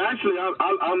 Well, actually,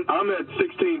 I'm at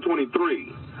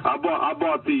 1623. I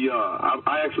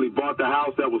actually bought the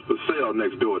house that was for sale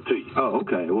next door to you. Oh,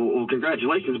 okay. Well,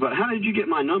 congratulations. But how did you get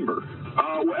my number?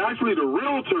 Well, actually, the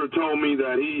realtor told me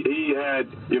that he had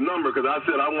your number because I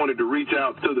said I wanted to reach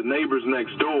out to the neighbors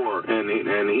next door, and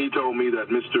he told me that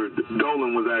Mr.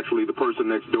 Dolan was actually the person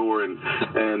next door, and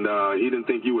he didn't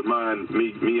think you would mind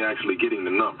me actually getting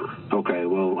the number. Okay.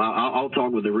 Well, I'll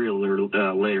talk with the realtor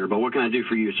later. But what can I do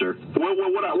for you, sir? Well,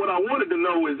 what I wanted to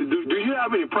know is, do you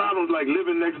have any problems like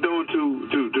living next door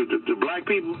to black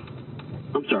people?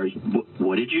 I'm sorry.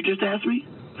 What did you just ask me?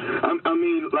 I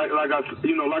mean, like I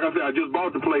said, I just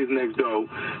bought the place next door,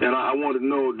 and I wanted to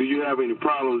know, do you have any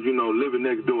problems, living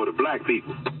next door to black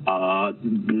people?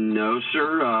 No,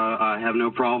 sir. I have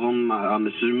no problem. I'm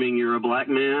assuming you're a black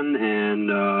man,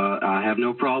 and I have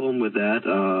no problem with that.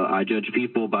 I judge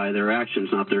people by their actions,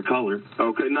 not their color.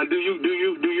 Okay. Now, do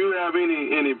you have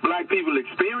any black people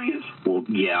experience? Well,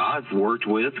 yeah, I've worked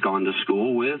with, gone to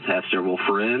school with, have several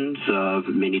friends of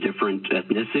many different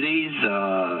ethnicities.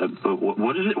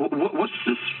 What is it? What's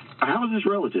this? How is this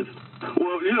relative?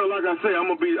 Well, like I say, I'm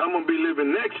gonna be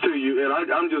living next to you, and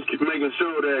I'm just making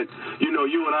sure that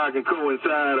you and I can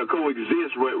coincide or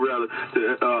coexist rather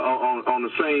on the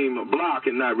same block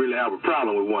and not really have a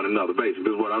problem with one another.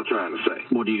 Basically, is what I'm trying to say.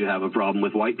 Well, do you have a problem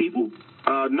with white people?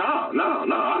 No, I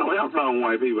don't have a problem with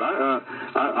white people.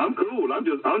 I'm cool. I'm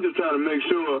just trying to make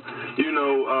sure,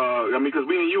 because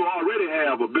me and you already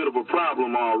have a bit of a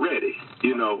problem already,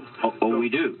 Oh, we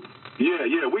do.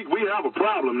 Yeah, we have a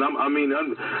problem.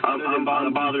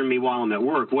 I'm bothering me while I'm at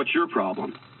work. What's your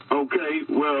problem? Okay,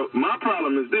 well, my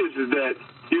problem is that,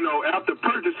 after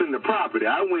purchasing the property,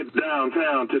 I went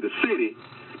downtown to the city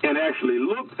and actually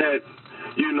looked at,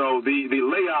 the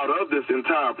layout of this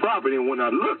entire property. And when I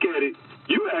look at it,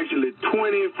 you actually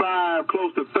 25,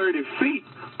 close to 30 feet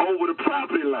over the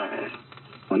property line.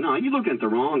 Well, no, you're looking at the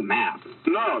wrong map.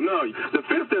 No. The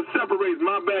fence that separates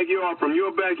my backyard from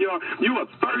your backyard, you are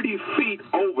 30 feet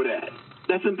over that.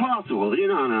 That's impossible.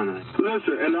 No.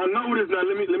 Listen, and I know this. Now,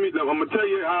 let me. I'm gonna tell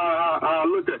you how I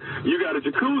look at. You got a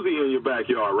jacuzzi in your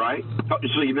backyard, right? Oh,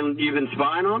 so you've been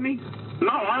spying on me? No,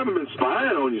 I haven't been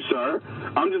spying on you, sir.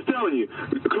 I'm just telling you,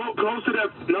 close to that,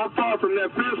 not far from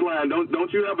that fence line.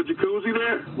 Don't you have a jacuzzi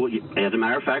there? Well, as a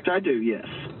matter of fact, I do. Yes.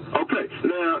 Okay.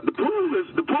 Now the pool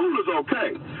is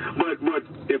okay, but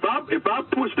if I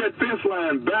push that fence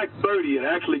line back 30 and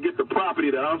actually get the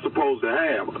property that I'm supposed to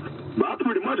have, I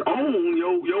pretty much own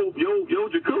your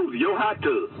jacuzzi, your hot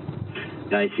tub.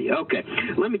 I see. Okay.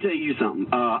 Let me tell you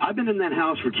something. I've been in that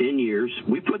house for 10 years.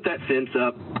 We put that fence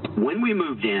up when we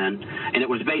moved in, and it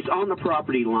was based on the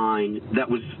property line that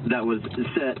was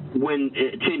set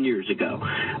 10 years ago.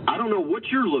 I don't know what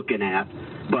you're looking at,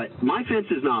 but my fence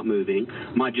is not moving.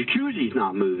 My jacuzzi's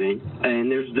not moving,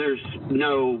 and there's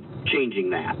no changing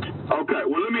that. Okay.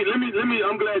 Well, let me.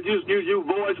 I'm glad you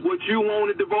voiced what you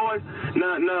wanted to voice.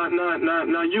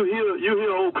 Now you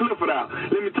hear old Clifford out.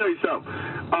 Let me tell you something.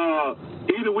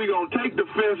 Either we gonna take the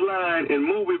fence line and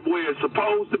move it where it's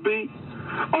supposed to be,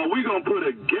 or we gonna put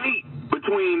a gate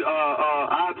between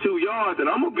our 2 yards, and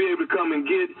I'm gonna be able to come and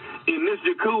get in this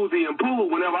jacuzzi and pool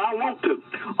whenever I want to.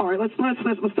 All right,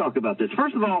 let's talk about this.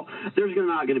 First of all, there's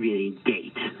not going to be any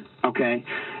gate, okay?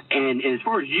 And as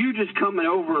far as you just coming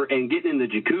over and getting in the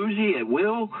jacuzzi at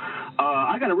will,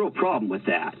 I got a real problem with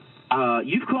that.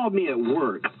 You've called me at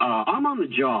work. I'm on the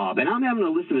job, and I'm having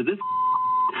to listen to this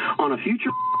on a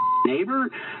future neighbor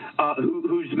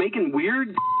who's making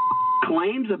weird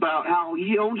claims about how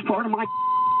he owns part of my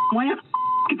land.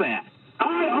 That.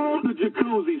 I own the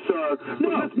jacuzzi, sir.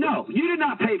 No, you did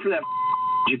not pay for that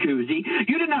jacuzzi.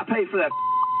 You did not pay for that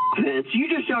fence. You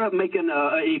just showed up making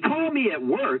you called me at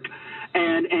work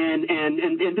and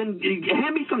then you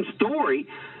hand me some story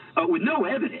with no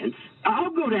evidence.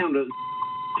 I'll go down to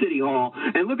City Hall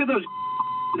and look at those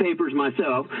papers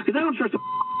myself because I don't trust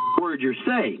a word you're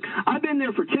saying. I've been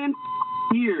there for 10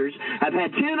 years. I've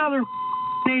had 10 other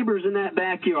neighbors in that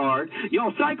backyard.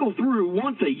 Y'all cycle through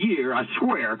once a year, I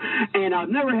swear, and I've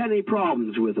never had any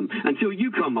problems with them until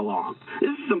you come along.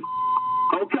 This is some.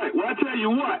 Okay, well, I tell you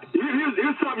what.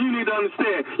 Here's something you need to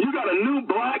understand. You got a new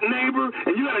black neighbor,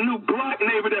 and you got a new black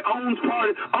neighbor that owns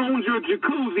your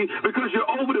jacuzzi because you're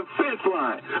over the fence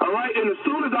line, all right? And as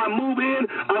soon as I move in,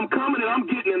 I'm coming and I'm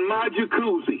getting in my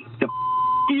jacuzzi.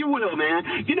 You will,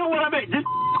 man. You know what I mean? Just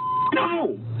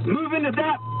no. Move into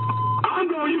that. I'm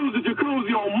going to use the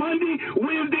jacuzzi on Monday,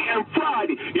 Wednesday, and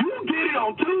Friday. You get it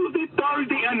on Tuesday,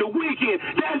 Thursday, and the weekend.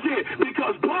 That's it.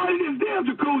 Because part of this damn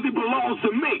jacuzzi belongs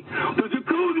to me. The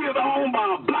jacuzzi is owned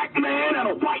by a black man and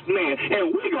a white man,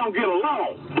 and we're going to get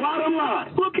along. Bottom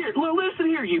line. Look here. Listen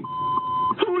here, you.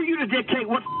 Who are you to dictate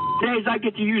what days I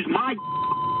get to use my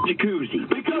jacuzzi?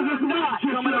 Because it's not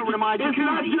just coming over to my jacuzzi. It's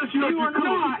not just your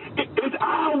jacuzzi. It's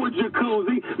our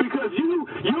jacuzzi because you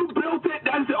built it.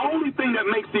 That's the only thing that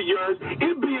makes it yours.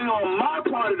 It being on my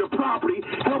part of the property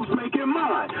helps make it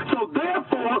mine. So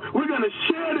therefore, we're going to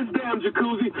share this damn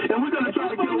jacuzzi, and we're going to try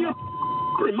to get in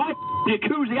my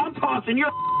jacuzzi. I'm tossing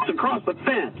your across the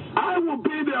fence. I will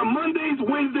be there Mondays,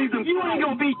 Wednesdays, and you ain't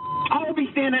gonna be. I will be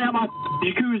standing at my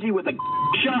jacuzzi with a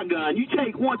shotgun. You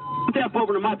take one step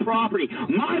over to my property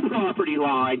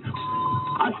line.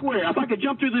 I swear, if I could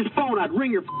jump through this phone, I'd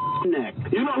wring your neck.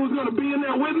 You know who's gonna be in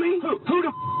there with me? Who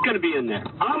the gonna be in there?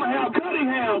 I'm gonna have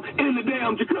Cunningham in the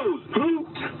damn jacuzzi. Who?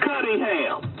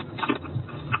 Cunningham.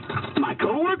 My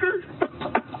coworker?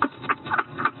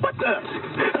 What the?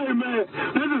 Hey, man,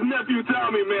 this is Nephew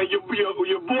Tommy, man. Your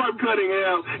boy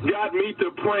Cunningham got me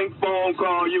to prank phone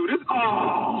call you.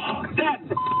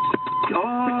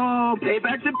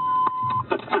 Payback's a...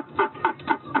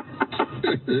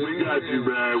 We got you,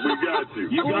 man. We got you.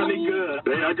 You got me good.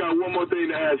 Hey, I got one more thing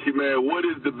to ask you, man. What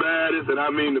is the baddest, and I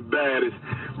mean the baddest,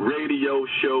 radio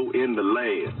show in the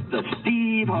land? The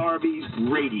Steve Harvey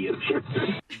Radio Show.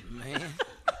 Man.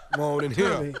 Come on in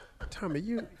here. Tommy,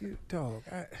 you dog.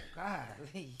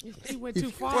 He went too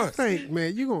far. I think,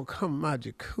 man, you gonna come in my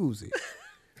jacuzzi,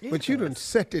 but you done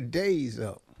set the days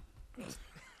up.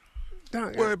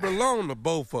 Well, it belong to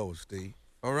both of us, Steve.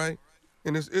 All right,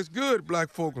 and it's good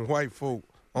black folk and white folk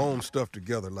own stuff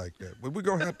together like that, but we're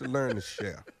gonna have to learn to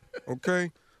share.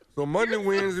 Okay, so Monday,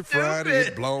 Wednesday, Friday,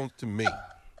 it belongs to me.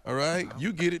 All right,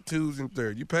 you get it Tuesday and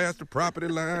Thursday. You pass the property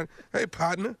line. Hey,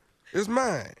 partner, it's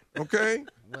mine. Okay.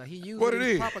 Well, he used it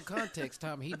in proper context,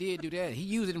 Tommy. He did do that. He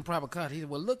used it in proper context. He said,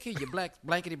 well, look here, you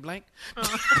blankety blank. So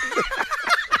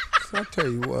I tell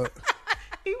you what.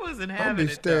 He wasn't I'm having gonna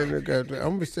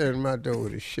be standing at my door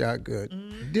with a shotgun.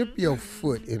 Mm-hmm. Dip your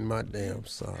foot in my damn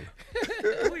sauna.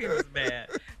 He was mad.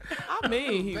 I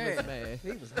mean, he was mad.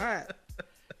 He was hot.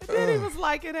 Then he was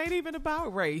like, it ain't even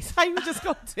about race. How you just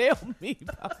gonna tell me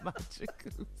about my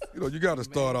jacuzzi? You know, you got to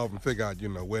start off and figure out,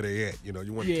 where they at. You know,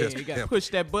 you want to test you the got to push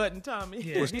that button, Tommy.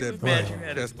 Yeah, push he that was button. mad you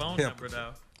had his phone number,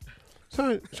 though.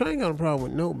 So I ain't got a problem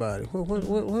with nobody.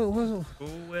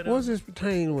 What's this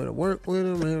pertaining with? Work with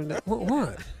him?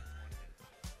 What?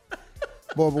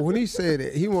 Boy, but when he said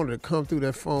that he wanted to come through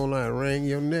that phone line and wring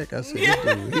your neck, I said,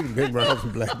 he's been around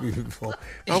some black people before.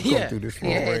 I'm coming through this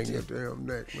phone and wring your damn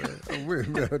neck, man.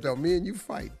 Me and you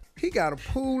fight. He got a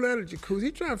pool and a jacuzzi.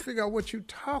 He trying to figure out what you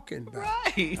talking about.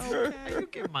 Right. Okay, you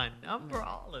get my number,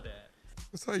 all of that.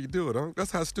 That's how you do it, huh?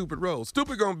 That's how Stupid rolls.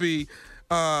 Stupid gonna be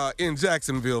in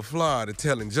Jacksonville, Florida,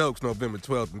 telling jokes November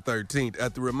 12th and 13th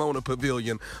at the Ramona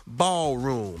Pavilion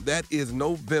Ballroom. That is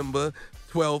November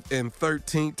 12th and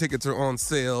 13th. Tickets are on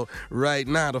sale right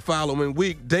now. The following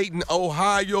week, Dayton,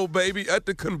 Ohio, baby, at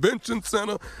the Convention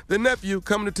Center. The nephew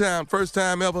coming to town, first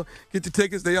time ever. Get your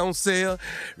tickets, they on sale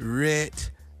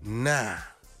right now.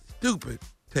 Stupid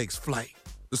takes flight.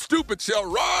 The stupid shall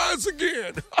rise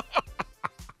again.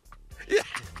 Yeah.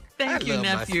 Thank you,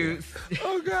 nephew.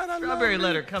 Oh, God, I Strawberry love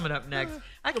Letter it. coming up next.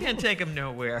 I can't take him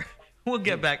nowhere. We'll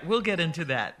get back. We'll get into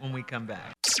that when we come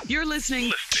back. You're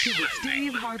listening to the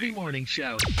Steve Harvey Morning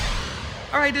Show.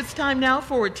 All right, it's time now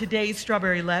for today's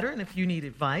Strawberry Letter. And if you need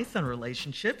advice on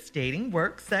relationships, dating,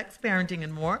 work, sex, parenting,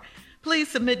 and more, please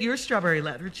submit your Strawberry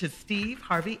Letter to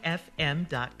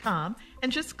steveharveyfm.com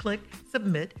and just click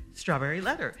Submit Strawberry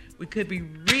Letter. We could be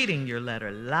reading your letter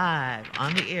live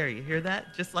on the air. You hear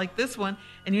that? Just like this one.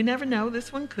 And you never know,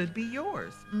 this one could be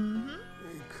yours. Mm-hmm.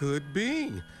 It could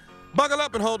be. Buckle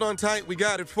up and hold on tight. We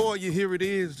got it for you. Here it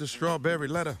is, the Strawberry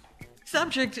Letter.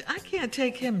 Subject, I can't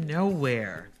take him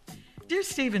nowhere. Dear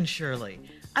Stephen Shirley,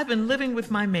 I've been living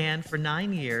with my man for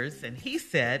 9 years, and he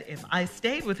said if I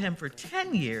stayed with him for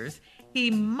 10 years, he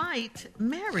might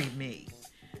marry me.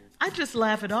 I just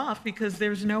laugh it off because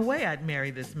there's no way I'd marry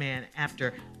this man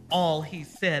after all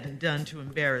he's said and done to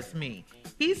embarrass me.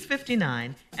 He's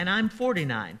 59 and I'm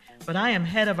 49, but I am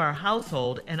head of our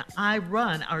household and I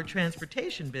run our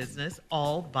transportation business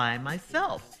all by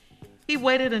myself. He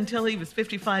waited until he was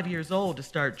 55 years old to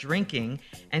start drinking,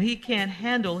 and he can't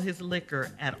handle his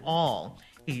liquor at all.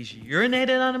 He's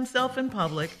urinated on himself in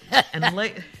public and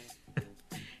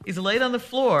he's laid on the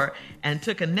floor and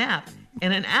took a nap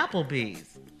in an Applebee's.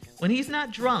 When he's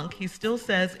not drunk, he still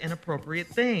says inappropriate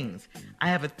things. I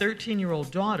have a 13-year-old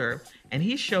daughter, and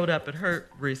he showed up at her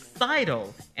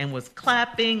recital and was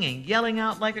clapping and yelling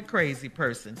out like a crazy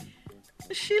person.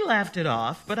 She laughed it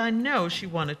off, but I know she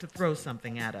wanted to throw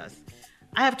something at us.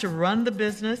 I have to run the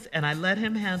business, and I let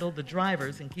him handle the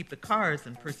drivers and keep the cars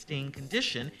in pristine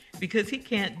condition because he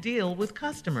can't deal with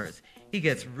customers. He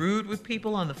gets rude with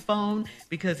people on the phone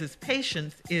because his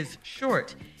patience is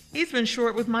short. He's been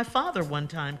short with my father one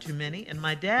time too many, and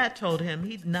my dad told him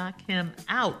he'd knock him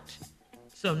out.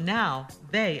 So now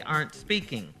they aren't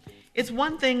speaking. It's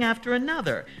one thing after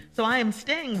another. So I am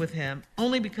staying with him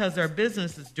only because our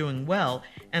business is doing well,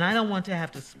 and I don't want to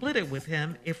have to split it with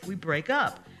him if we break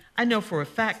up. I know for a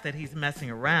fact that he's messing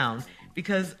around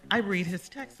because I read his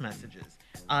text messages.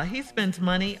 He spends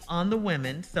money on the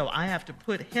women, so I have to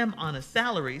put him on a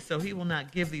salary so he will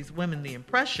not give these women the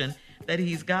impression that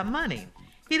he's got money.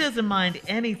 He doesn't mind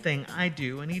anything I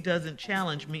do, and he doesn't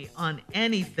challenge me on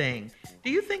anything.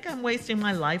 Do you think I'm wasting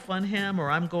my life on him,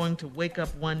 or I'm going to wake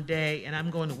up one day and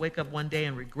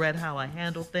regret how I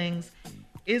handle things?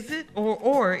 Is it,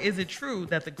 or is it true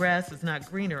that the grass is not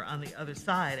greener on the other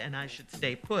side and I should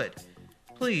stay put?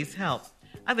 Please help.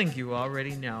 I think you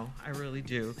already know. I really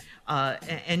do.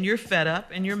 And you're fed up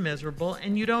and you're miserable,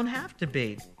 and you don't have to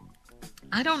be.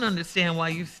 I don't understand why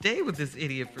you stayed with this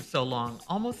idiot for so long,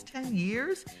 almost 10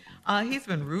 years. He's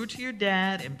been rude to your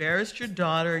dad, embarrassed your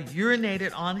daughter,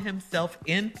 urinated on himself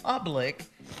in public,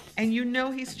 and you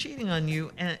know he's cheating on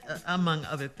you, among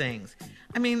other things.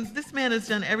 I mean, this man has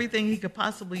done everything he could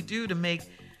possibly do to make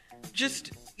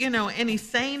just, any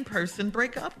sane person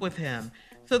break up with him.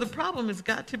 So the problem has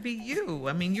got to be you.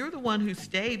 I mean, you're the one who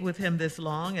stayed with him this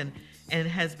long and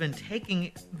has been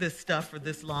taking this stuff for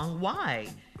this long. Why?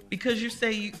 Because you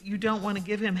say you don't want to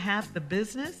give him half the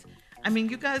business? I mean,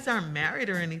 you guys aren't married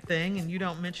or anything, and you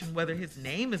don't mention whether his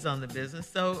name is on the business,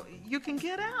 so you can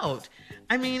get out.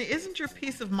 I mean, isn't your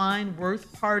peace of mind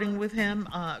worth parting with him?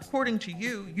 According to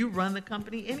you, you run the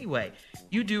company anyway.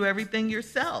 You do everything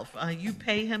yourself. You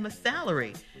pay him a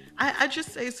salary. I just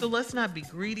say, so let's not be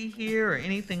greedy here or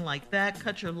anything like that.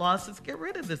 Cut your losses. Get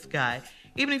rid of this guy.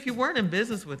 Even if you weren't in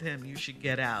business with him, you should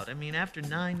get out. I mean, after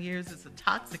 9 years, it's a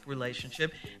toxic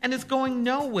relationship, and it's going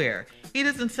nowhere. He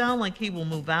doesn't sound like he will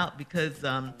move out because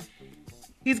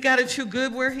he's got it too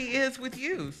good where he is with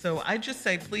you. So I just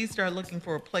say, please start looking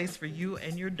for a place for you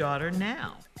and your daughter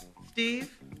now.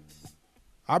 Steve?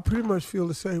 I pretty much feel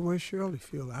the same way Shirley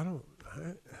feels.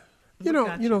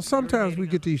 Sometimes we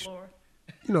get these,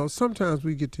 sometimes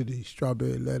we get to these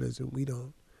strawberry letters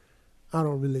and I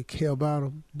don't really care about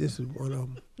them. This is one of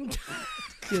them.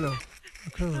 I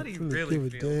can't really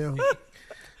give a damn.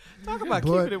 Talk about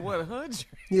keeping it 100.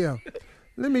 Yeah.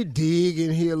 Let me dig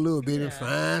in here a little bit and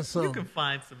find something. You can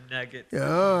find some nuggets.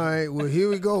 Yeah, all right. Well, here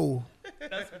we go.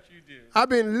 That's what you do. I've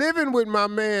been living with my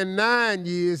man 9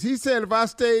 years. He said if I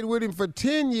stayed with him for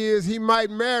 10 years, he might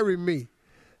marry me.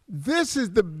 This is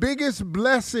the biggest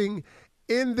blessing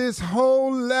in this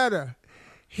whole letter.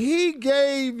 He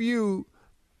gave you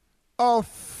a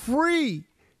free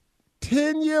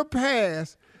 10-year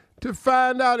pass to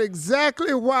find out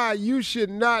exactly why you should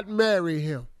not marry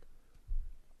him.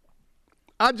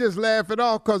 I just laugh it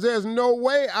off because there's no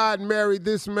way I'd marry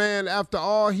this man after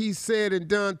all he said and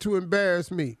done to embarrass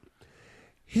me.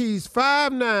 He's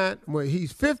 5'9",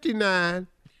 he's 59,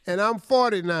 and I'm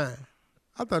 49.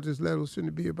 I thought this letter was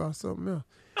shouldn't be about something else.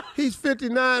 He's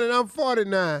 59 and I'm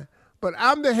 49. But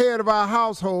I'm the head of our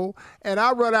household, and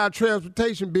I run our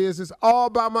transportation business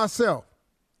all by myself.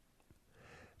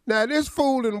 Now, this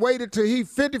fool done waited till he's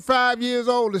 55 years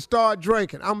old to start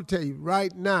drinking. I'm going to tell you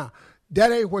right now,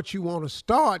 that ain't what you want to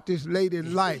start this late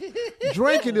in life.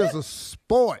 Drinking is a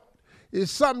sport.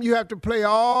 It's something you have to play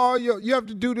you have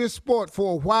to do this sport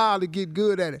for a while to get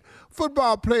good at it.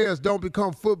 Football players don't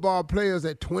become football players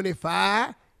at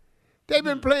 25. They've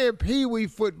been playing pee-wee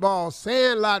football,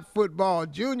 sandlot football,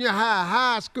 junior high,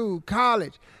 high school,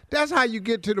 college. That's how you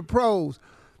get to the pros.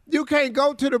 You can't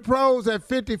go to the pros at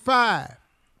 55.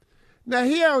 Now,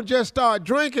 he don't just start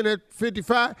drinking at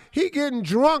 55. He getting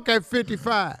drunk at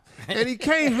 55. And he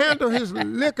can't handle his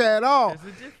liquor at all.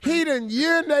 He done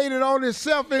urinated on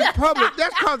himself in public.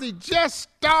 That's because he just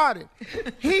started.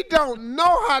 He don't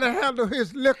know how to handle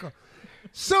his liquor.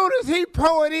 Soon as he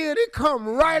pour it in, it come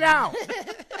right out.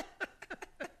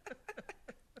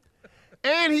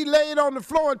 And he laid on the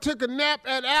floor and took a nap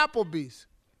at Applebee's.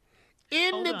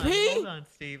 Hold on,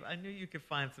 Steve. I knew you could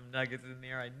find some nuggets in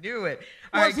there. I knew it.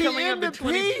 All Was right, he in the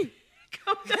pee?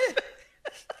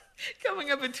 Coming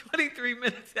up in 23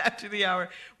 minutes after the hour,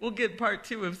 we'll get part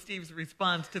 2 of Steve's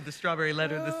response to the strawberry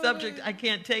letter. The subject, I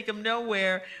can't take him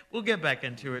nowhere. We'll get back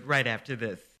into it right after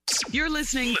this. You're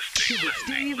listening to the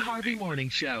Steve Harvey Morning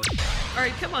Show. All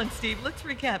right, come on, Steve. Let's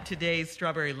recap today's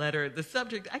strawberry letter. The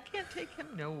subject, I can't take him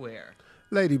nowhere.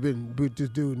 Lady been with this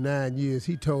dude 9 years.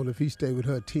 He told her if he stayed with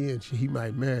her 10, he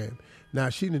might marry him. Now,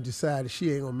 she done decided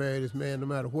she ain't going to marry this man no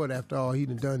matter what. After all, he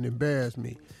done embarrassed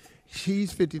me.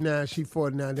 She's 59, she's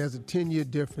 49. There's a 10-year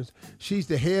difference. She's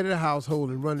the head of the household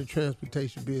and running the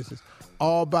transportation business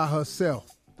all by herself.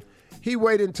 He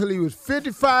waited until he was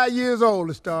 55 years old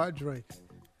to start drinking.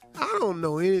 I don't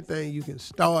know anything you can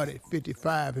start at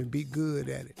 55 and be good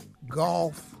at it.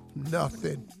 Golf,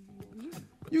 nothing.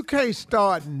 You can't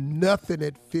start nothing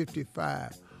at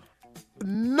 55.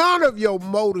 None of your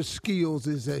motor skills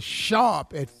is as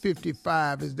sharp at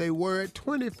 55 as they were at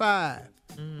 25.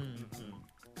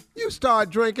 You start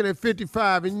drinking at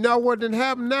 55, and you know what didn't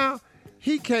happen now?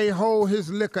 He can't hold his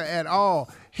liquor at all.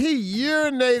 He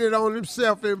urinated on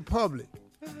himself in public.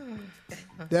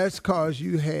 That's because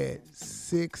you had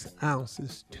 6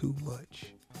 ounces too much,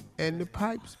 and the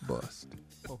pipes bust.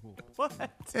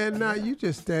 What? And now you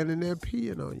just standing there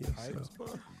peeing on yourself.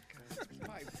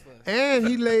 And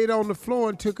he laid on the floor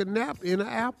and took a nap in an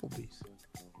Applebee's.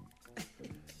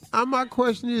 My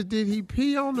question is, did he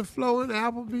pee on the floor in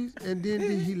Applebee's and then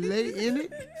did he lay in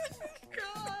it?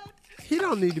 He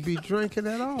don't need to be drinking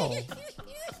at all.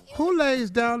 Who lays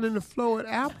down in the floor at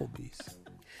Applebee's?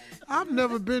 I've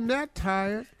never been that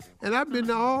tired, and I've been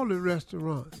to all the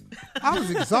restaurants. I was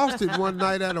exhausted one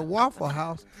night at a Waffle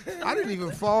House. I didn't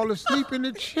even fall asleep in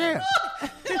the chair.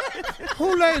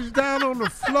 Who lays down on the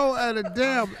floor at a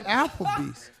damn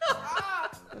Applebee's?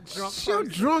 Your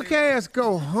drunk ass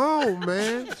go home,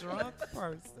 man. Drunk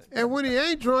person. And when he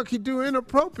ain't drunk, he do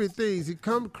inappropriate things. He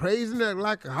come crazy,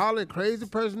 like a hollering crazy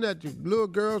person at your little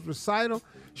girl's recital.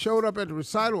 Showed up at the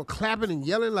recital clapping and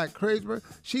yelling like crazy person.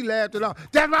 She laughed it off.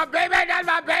 That's my baby, that's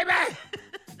my baby.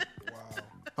 Wow.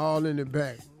 All in the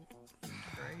back.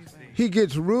 Crazy. He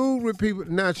gets rude with people.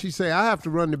 Now she say, I have to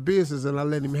run the business and I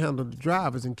let him handle the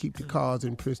drivers and keep the cars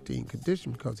in pristine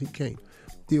condition because he can't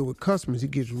deal with customers. He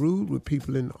gets rude with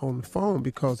people on the phone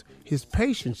because his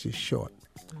patience is short.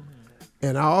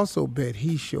 And I also bet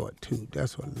he's short, too.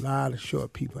 That's what a lot of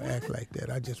short people act like that.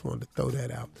 I just wanted to throw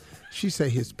that out. She say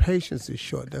his patience is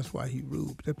short. That's why he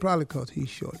rude. But that's probably because he's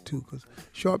short, too, because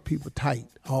short people tight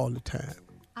all the time.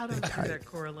 I don't see that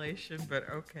correlation, but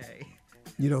okay.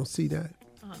 You don't see that?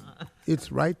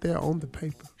 It's right there on the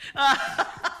paper.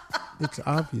 It's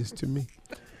obvious to me.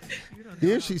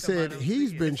 Then she said,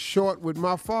 he's been short with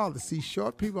my father. See,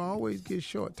 short people always get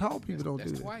short. Tall people don't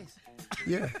do that. Twice.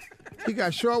 Yeah. He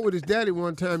got short with his daddy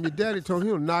one time. Your daddy told him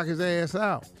he'll knock his ass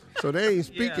out. So they ain't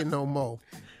speaking no more.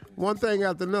 One thing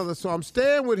after another. So I'm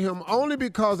staying with him only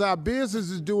because our business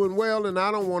is doing well and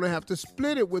I don't want to have to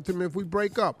split it with him if we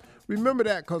break up. Remember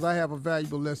that because I have a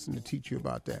valuable lesson to teach you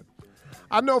about that.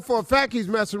 I know for a fact he's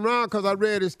messing around because I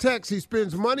read his text. He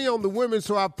spends money on the women,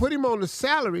 so I put him on the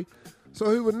salary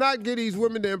so he would not give these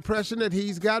women the impression that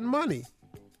he's got money.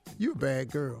 You a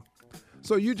bad girl.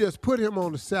 So you just put him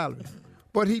on the salary.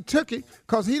 But he took it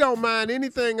because he don't mind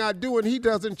anything I do and he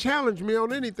doesn't challenge me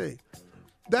on anything.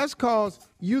 That's because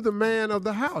you the man of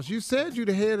the house. You said you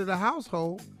the head of the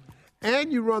household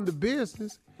and you run the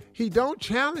business. He don't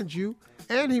challenge you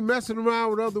and he messing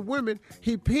around with other women.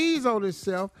 He pees on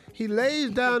himself. He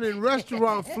lays down in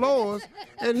restaurant floors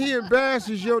and he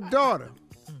embarrasses your daughter.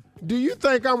 Do you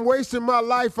think I'm wasting my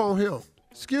life on him?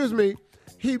 Excuse me.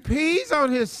 He pees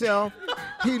on himself.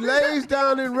 He lays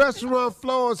down in restaurant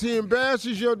floors. He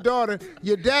embarrasses your daughter.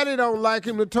 Your daddy don't like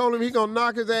him and told him he gonna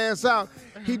knock his ass out.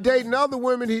 He dating other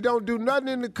women. He don't do nothing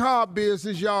in the car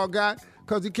business y'all got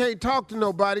because he can't talk to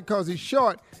nobody because he's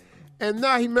short. And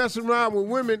now he messing around with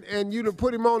women and you done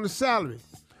put him on the salary.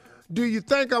 Do you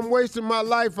think I'm wasting my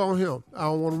life on him? I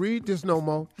don't want to read this no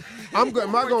more. Am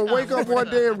I going to wake up one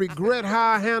day and regret how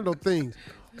I handle things?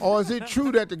 Or is it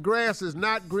true that the grass is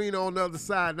not green on the other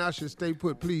side and I should stay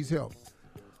put? Please help.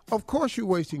 Of course you're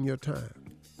wasting your time.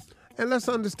 And let's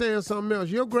understand something else.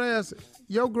 Your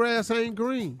grass ain't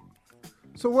green.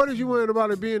 So what is you worried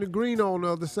about it being green on the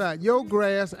other side? Your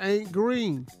grass ain't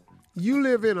green. You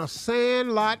live in a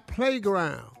sandlot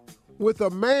playground with a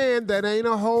man that ain't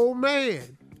a whole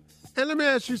man. And let me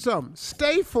ask you something.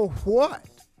 Stay for what?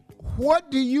 What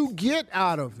do you get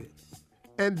out of it?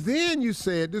 And then you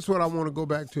said, this is what I want to go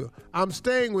back to. I'm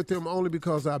staying with him only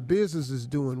because our business is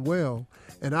doing well,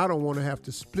 and I don't want to have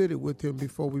to split it with him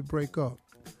before we break up.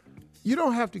 You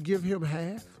don't have to give him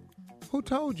half. Who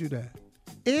told you that?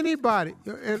 Anybody.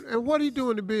 And what he do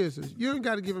in the business? You ain't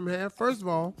got to give him half. First of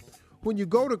all, when you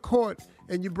go to court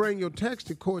and you bring your text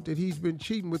to court that he's been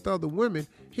cheating with other women,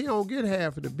 he don't get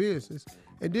half of the business.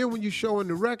 And then when you show in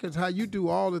the records how you do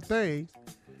all the things,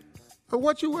 and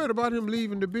what you worried about him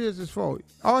leaving the business for?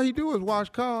 All he do is wash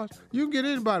cars. You can get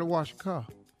anybody to wash a car.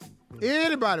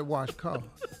 Anybody wash cars.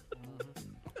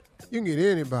 You can get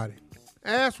anybody.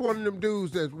 Ask one of them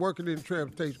dudes that's working in the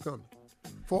transportation company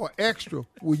for an extra,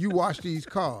 will you wash these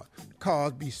cars?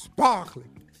 Cars be sparkling.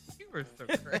 You were so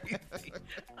crazy.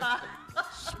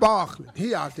 Sparkling.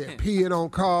 He out there peeing on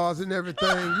cars and everything.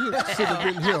 You should have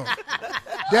been here.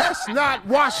 That's not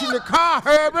washing the car,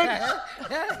 Herbert.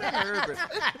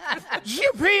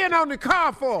 You peeing on the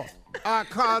car for?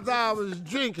 Cause I was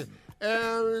drinking. And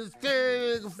I was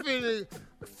finna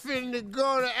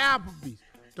go to Applebee's.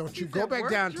 Don't you go back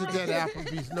down to that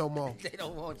Applebee's no more. They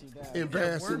don't want you down.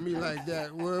 Embarrassing me like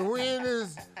that. Well, when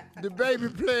is the baby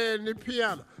playing the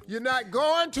piano? You're not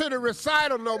going to the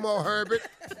recital no more, Herbert.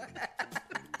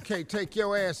 Can't take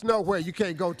your ass nowhere. You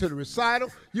can't go to the recital.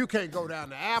 You can't go down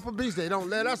to Applebee's. They don't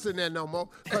let us in there no more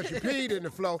because you peed in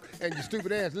the floor and your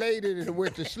stupid ass laid in it and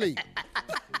went to sleep.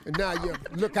 And now you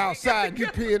look outside and you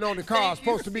peeing on the car.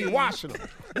 Supposed to be washing them.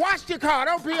 Wash your car.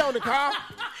 Don't pee on the car.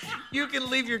 You can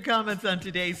leave your comments on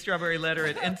today's Strawberry Letter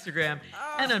at Instagram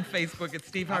and on Facebook at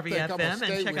Steve Harvey FM,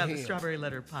 and check out the Strawberry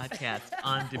Letter podcast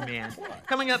on demand.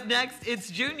 Coming up next, it's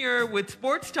Junior with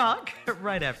Sports Talk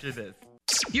right after this.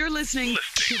 You're listening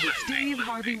to the Steve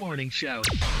Harvey Morning Show.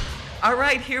 All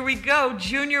right, here we go.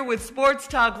 Junior with Sports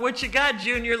Talk. What you got,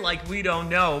 Junior? Like, we don't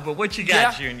know, but what you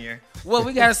got, Junior? Well,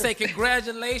 we got to say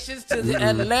congratulations to the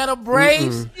Atlanta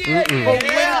Braves for winning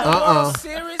the World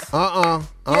Series.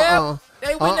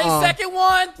 They win their second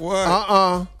one.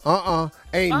 What?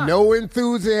 Ain't no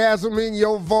enthusiasm in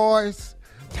your voice.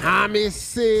 Tommy's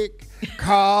sick.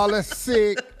 Carl is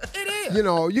sick. It is. You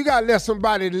know, you got to let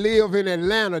somebody live in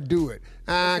Atlanta do it.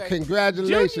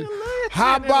 Congratulations.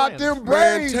 How about them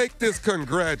Braves? Man, take this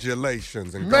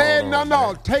congratulations and man, go on,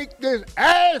 no. man. Take this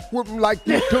ass whooping like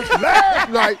you took last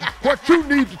night. What you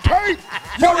need to take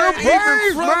for them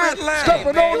Braves, man.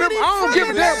 Stepping on them. I don't give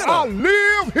a damn.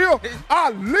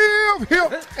 I live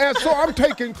here. And so I'm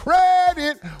taking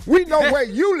credit. We know where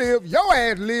you live. Your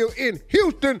ass live in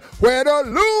Houston, where the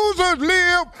losers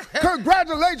live.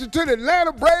 Congratulations to the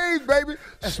Atlanta Braves, baby.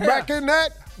 Smacking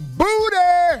that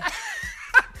booty.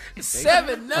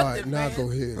 7-0. All right, now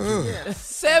go ahead.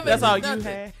 7-0. That's all you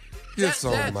had.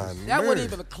 That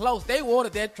wasn't even close. They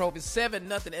wanted that trophy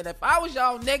 7-0. And if I was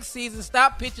y'all next season,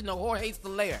 stop pitching to Jorge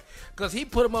Soler because he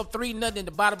put them up 3-0 in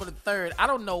the bottom of the third. I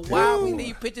don't know why we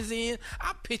leave pitches in.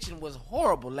 Our pitching was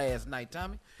horrible last night,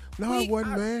 Tommy. No, it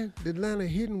wasn't, man. The Atlanta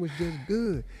hitting was just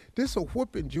good. This a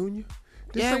whooping, Junior.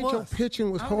 This ain't your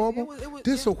pitching was horrible.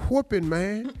 This a whooping,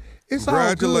 man. It's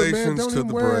all good, man. Don't even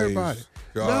worry about it.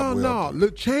 No.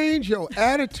 Look, change your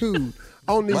attitude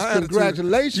on these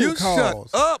congratulations calls.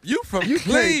 Shut up. You from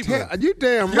Cleveland. You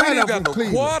damn right I'm from Cleveland. You ain't got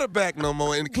no quarterback no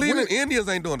more. And the Cleveland Indians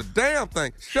ain't doing a damn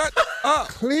thing. Shut up.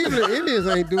 Cleveland Indians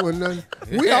ain't doing nothing.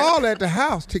 We all at the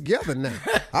house together now.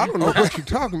 I don't know what you're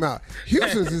talking about.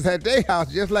 Houston's is at their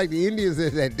house just like the Indians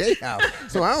is at their house.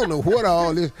 So I don't know what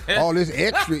all this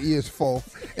extra is for.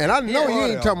 And I know you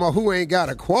ain't talking about who ain't got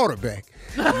a quarterback.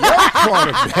 Your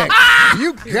quarterback,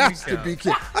 you got to be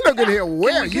kidding. I'm not going to hear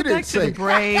where you didn't say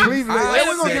Cleveland. We're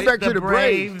going to get back to the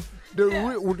Braves.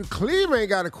 The Cleveland ain't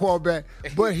got a quarterback,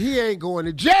 but he ain't going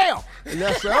to jail. And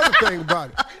that's the other thing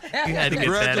about it. You had to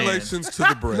Congratulations to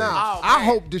the Braves. Now, I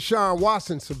hope Deshaun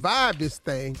Watson survived this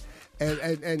thing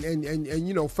and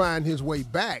you know, find his way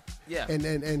back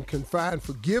and can find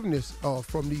forgiveness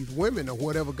from these women or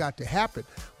whatever got to happen.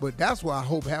 But that's what I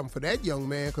hope happened for that young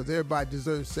man because everybody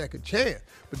deserves a second chance.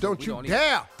 But don't you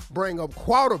dare bring up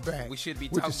quarterback with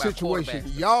the situation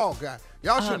y'all got.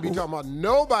 Y'all shouldn't be talking about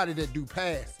nobody that do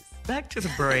passes. Back to the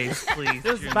Braves, please.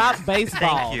 This is about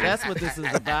baseball. That's what this is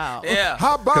about. Yeah.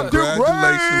 How about the Braves?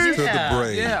 Congratulations to the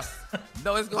Braves. Yeah.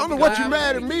 No, it's gonna I don't know what you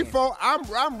mad at me for.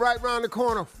 I'm right around the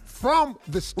corner from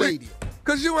the stadium.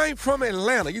 Because you ain't from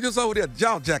Atlanta. You just over there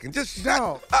jaw-jacking. Just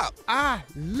shut up. I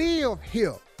live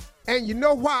here. And you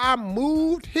know why I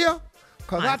moved here?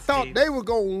 Because I thought they were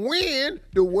going to win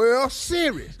the World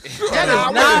Series. That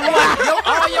is not why.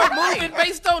 All your moving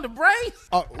based on the Braves?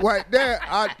 Right there,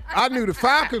 I knew the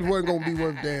Falcons weren't going to be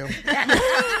worth damn.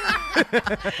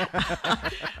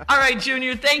 All right,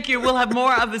 Junior, thank you. We'll have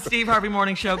more of the Steve Harvey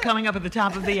Morning Show coming up at the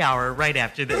top of the hour right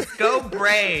after this. Go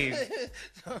Braves!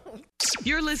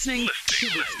 You're listening to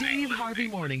the Steve Harvey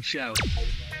Morning Show.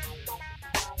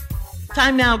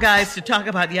 Time now, guys, to talk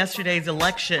about yesterday's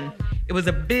election. It was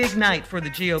a big night for the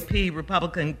GOP.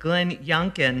 Republican Glenn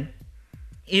Youngkin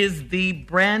is the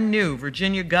brand new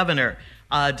Virginia governor.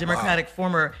 Democratic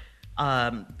former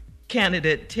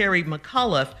candidate Terry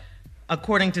McAuliffe,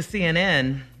 according to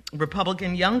CNN,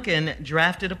 Republican Youngkin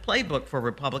drafted a playbook for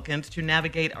Republicans to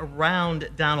navigate around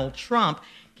Donald Trump,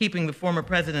 keeping the former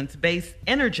president's base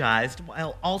energized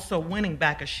while also winning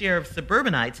back a share of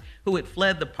suburbanites who had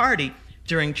fled the party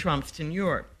during Trump's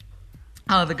tenure.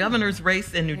 The governor's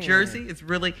race in New Jersey is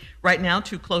really right now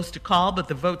too close to call, but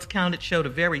the votes counted showed a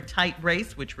very tight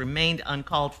race, which remained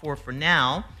uncalled for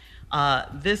now.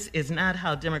 This is not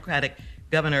how Democratic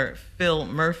Governor Phil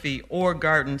Murphy or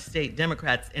Garden State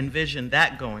Democrats envisioned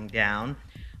that going down.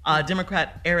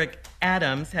 Democrat Eric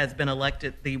Adams has been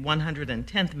elected the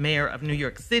 110th mayor of New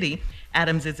York City.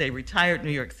 Adams is a retired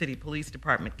New York City Police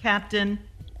Department captain,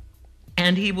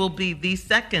 and he will be the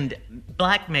second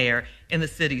black mayor in the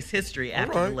city's history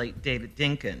after the late David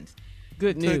Dinkins.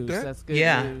 Good news. That's good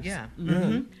news. Yeah.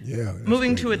 Mm-hmm. Yeah.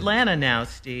 Moving to Atlanta now,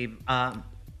 Steve.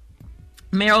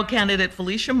 Mayoral candidate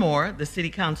Felicia Moore, the city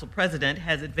council president,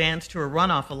 has advanced to a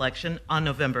runoff election on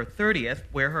November 30th,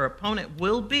 where her opponent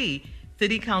will be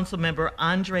city council member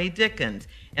Andre Dickens.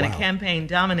 In a campaign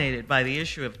dominated by the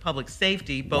issue of public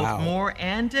safety, both Moore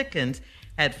and Dickens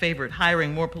had favored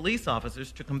hiring more police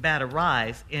officers to combat a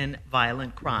rise in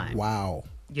violent crime. Wow.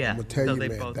 Yeah. I'm going to tell you,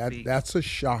 man, that's a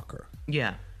shocker.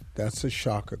 Yeah. That's a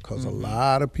shocker because a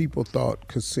lot of people thought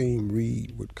Kasim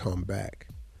Reed would come back.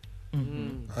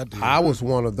 Mm-hmm. I was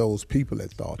one of those people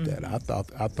that thought that.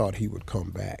 I thought he would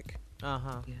come back. Yeah.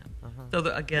 So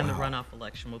the runoff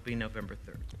election will be November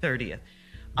 30th.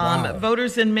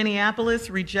 Voters in Minneapolis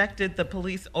rejected the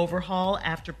police overhaul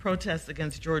after protests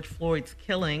against George Floyd's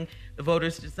killing. The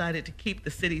voters decided to keep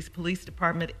the city's police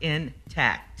department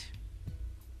intact.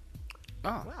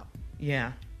 Oh, wow.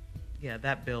 Yeah,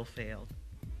 that bill failed.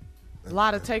 A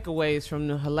lot of takeaways from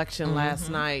the election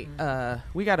last night.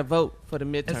 We got to vote for the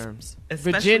midterms.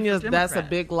 Virginia, that's a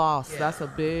big loss. Yeah. That's a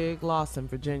big loss in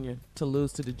Virginia to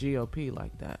lose to the GOP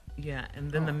like that. Yeah, and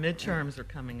then the midterms are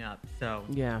coming up. So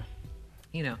yeah,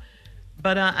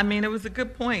 but I mean, it was a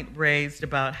good point raised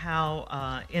about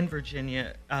how in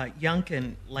Virginia,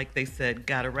 Youngkin, like they said,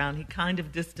 got around. He kind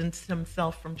of distanced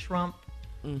himself from Trump,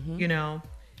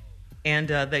 and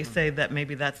they say that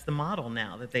maybe that's the model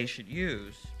now that they should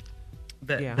use.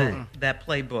 That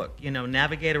playbook,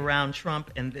 navigate around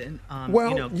Trump and then,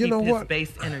 keep his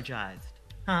base energized.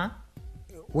 Huh?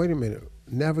 Wait a minute.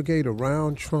 Navigate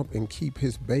around Trump and keep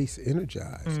his base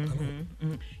energized.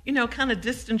 Kind of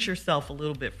distance yourself a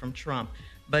little bit from Trump,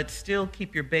 but still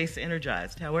keep your base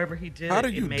energized. However he did How do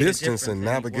it, you it made distance a and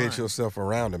navigate yourself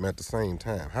around him at the same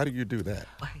time? How do you do that?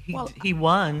 He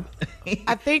won.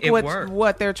 I think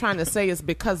what they're trying to say is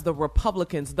because the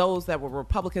Republicans, those that were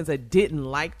Republicans that didn't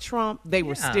like Trump, they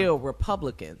were still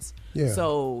Republicans. Yeah.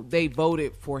 So they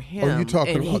voted for him. Oh, you're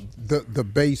talking about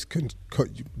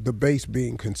the base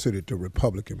being considered the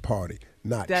Republican Party,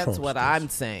 not Trump. That's what I'm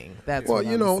saying.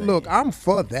 Look, I'm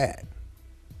for that.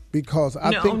 Because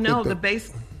I think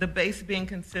the base being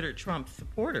considered Trump's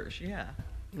supporters,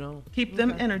 keep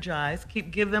them energized,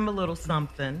 give them a little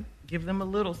something,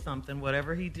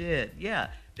 whatever he did,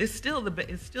 it's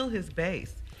still his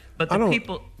base. But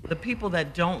the people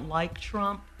that don't like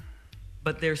Trump,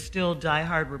 but they're still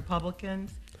diehard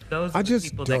Republicans, those are the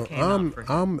people that came out for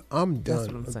him. I'm done. That's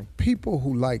what I'm saying. People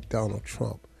who like Donald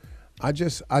Trump, I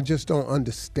just don't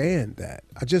understand that.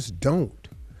 I just don't.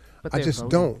 I just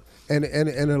don't. And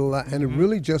it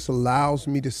really just allows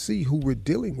me to see who we're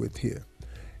dealing with here.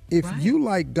 If you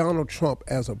like Donald Trump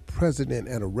as a president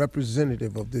and a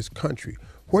representative of this country,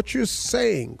 what you're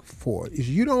saying for is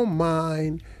you don't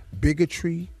mind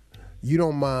bigotry, you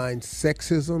don't mind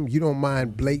sexism, you don't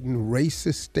mind blatant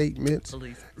racist statements,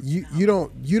 you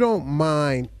don't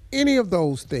mind any of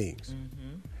those things,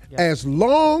 as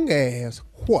long as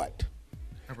what?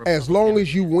 As long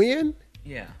as you win.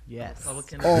 Yeah. Yes.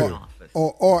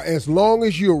 Or as long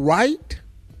as you're right.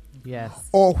 Yes.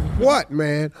 Or what,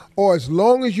 man? Or as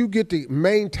long as you get to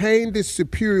maintain this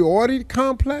superiority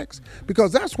complex,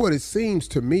 because that's what it seems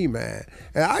to me, man.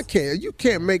 And you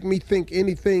can't make me think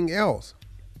anything else.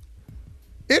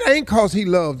 It ain't cause he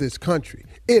loved this country.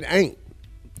 It ain't.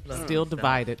 Still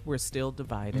divided. We're still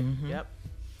divided. Mm-hmm. Yep.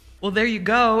 Well, there you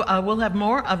go. We'll have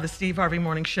more of the Steve Harvey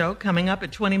Morning Show coming up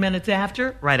at 20 minutes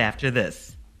after, right after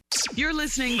this. You're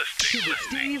listening to the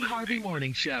Steve Harvey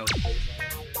Morning Show.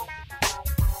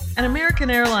 An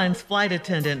American Airlines flight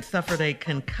attendant suffered a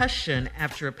concussion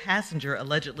after a passenger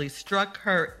allegedly struck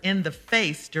her in the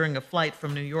face during a flight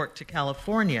from New York to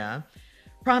California,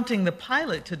 prompting the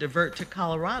pilot to divert to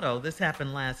Colorado. This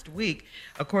happened last week.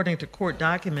 According to court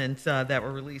documents that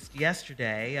were released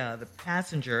yesterday, the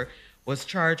passenger was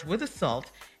charged with assault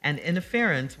and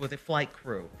interference with a flight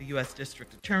crew. The U.S.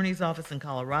 District Attorney's Office in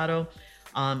Colorado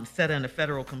said in a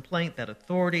federal complaint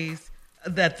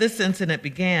that this incident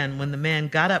began when the man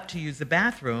got up to use the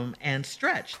bathroom and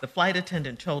stretched. The flight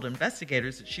attendant told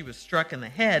investigators that she was struck in the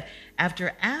head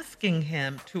after asking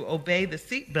him to obey the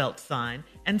seatbelt sign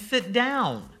and sit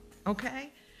down.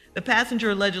 Okay? The passenger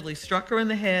allegedly struck her in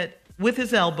the head with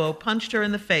his elbow, punched her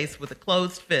in the face with a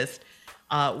closed fist.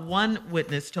 One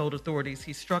witness told authorities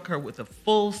he struck her with a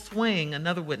full swing.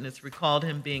 Another witness recalled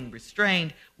him being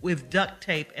restrained with duct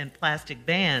tape and plastic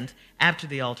bands after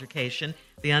the altercation.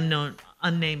 The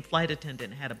unnamed flight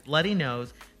attendant had a bloody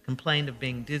nose, complained of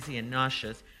being dizzy and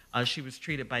nauseous. She was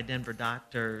treated by Denver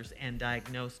doctors and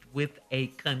diagnosed with a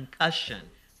concussion.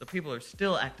 So people are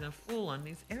still acting a fool on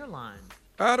these airlines.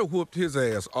 I'd have whooped his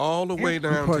ass all the way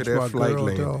down to that flight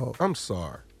landing. Dog. I'm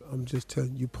sorry. I'm just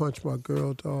telling you, punch my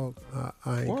girl, dog.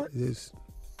 I ain't this.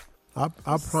 I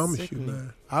promise you,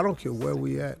 man. I don't care where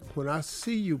we at. When I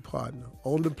see you, partner,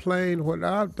 on the plane, what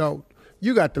I don't,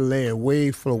 you got to land way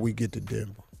before we get to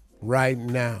Denver, right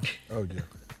now. Oh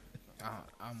yeah.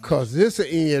 Cause this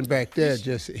Ian back there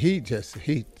he.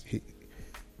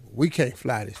 We can't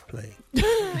fly this plane.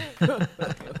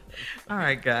 All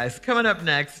right, guys. Coming up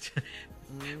next,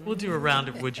 we'll do a round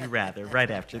of Would You Rather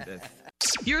right after this.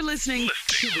 You're listening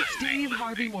to the Steve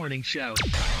Harvey Morning Show.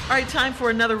 All right, time for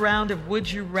another round of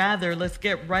Would You Rather. Let's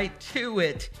get right to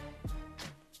it.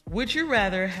 Would you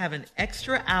rather have an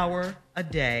extra hour a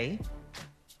day?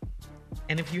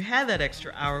 And if you had that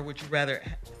extra hour, would you rather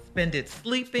spend it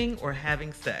sleeping or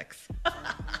having sex?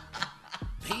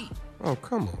 Pete. Oh,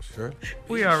 come on, Shirley.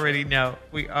 We already know.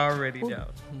 We already know.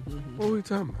 What are we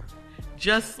talking about?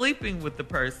 Just sleeping with the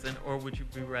person, or would you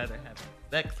rather have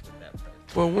sex with that person?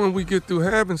 Well, when we get through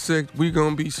having sex, we're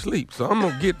going to be asleep. So I'm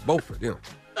going to get both of them.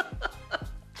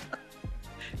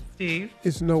 Steve?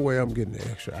 It's no way I'm getting an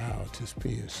extra hour to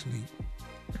spend asleep.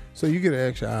 So you get an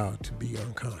extra hour to be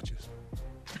unconscious.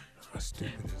 How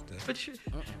stupid is that?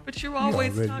 But you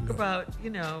always talk about, you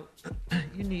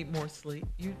need more sleep.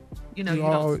 You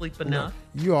don't sleep enough.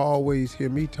 You always hear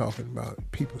me talking about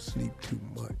people sleep too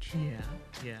much.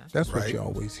 Yeah. That's what you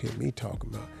always hear me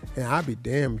talking about. And I'd be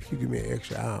damned if you give me an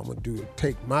extra hour. I'm going to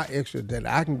take my extra that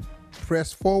I can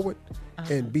press forward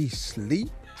and be asleep.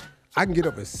 I can get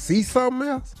up and see something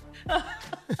else.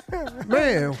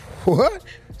 Man, what?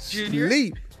 Junior?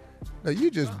 Sleep. Now,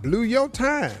 you just blew your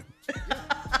time.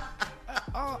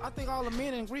 I think all the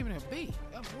men in agreement have B.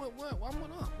 What up? What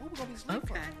we gonna be sleeping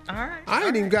for? All right. I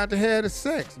ain't even got to have the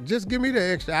sex. Just give me the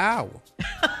extra hour.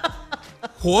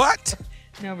 What?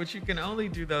 No, but you can only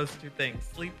do those two things: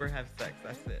 sleep or have sex.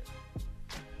 That's it.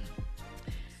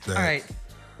 All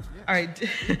right.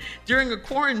 During a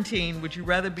quarantine, would you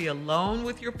rather be alone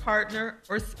with your partner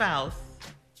or spouse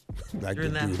like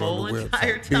during that whole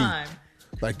entire time?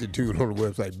 Like the dude on the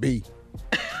website B.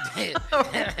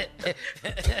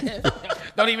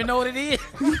 Don't even know what it is.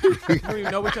 Don't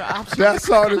even know what your options are. I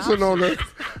saw this one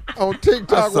on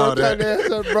TikTok one time. They asked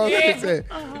that brother and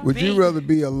said, would you rather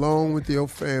be alone with your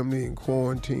family in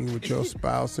quarantine with your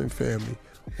spouse and family,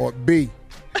 or B?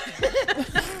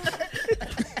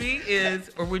 B is,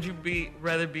 or would you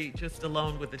rather be just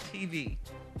alone with a TV?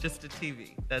 Just a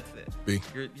TV. That's it. B.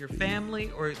 Your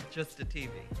family or just a TV?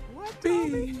 What?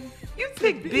 B. You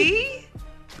pick B?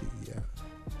 Yeah.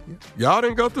 Y'all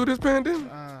didn't go through this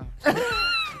pandemic?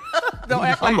 Don't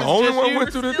act I'm like the only one You're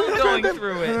went through this still going pandemic.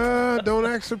 through it. Don't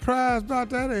act surprised about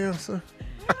that answer.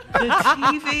 The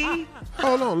TV?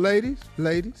 Hold on, ladies.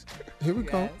 Here we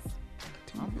go.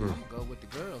 I'm going to go with the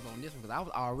girls on this one because I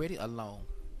was already alone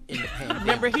in the pandemic.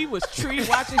 Remember, he was tree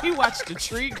watching. He watched the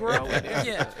tree grow.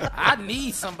 Yeah, I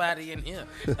need somebody in here.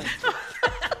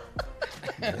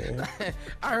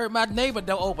 I heard my neighbor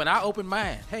door open. I opened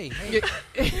mine. Hey.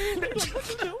 What you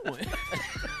doing?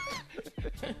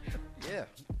 Yeah,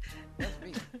 that's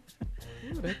me.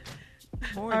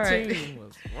 Quarantine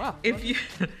was rough.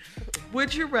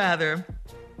 Would you rather,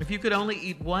 if you could only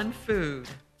eat one food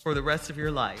for the rest of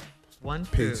your life, one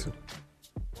food,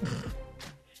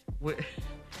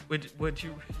 would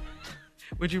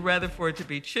you rather for it to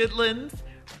be chitlins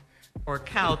or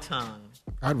cow tongue?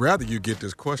 I'd rather you get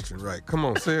this question right. Come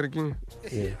on, say it again.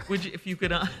 Yeah. Would you, if you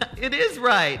could? It is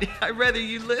right. I'd rather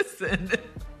you listen.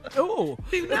 Oh,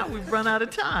 see, now we've run out of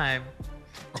time.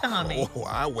 Tommy. Oh,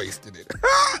 I wasted it.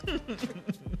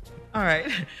 All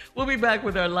right. We'll be back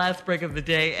with our last break of the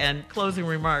day and closing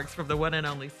remarks from the one and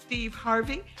only Steve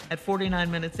Harvey at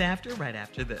 49 minutes after, right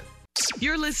after this.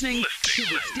 You're listening to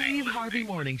the Steve Harvey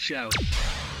Morning Show.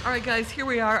 All right, guys, here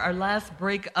we are, our last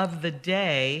break of the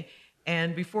day.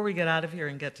 And before we get out of here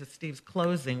and get to Steve's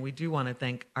closing, we do want to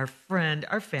thank our friend,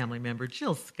 our family member,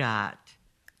 Jill Scott.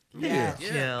 Yeah.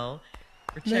 Thanks, Jill,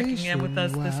 for checking in with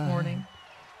us this morning.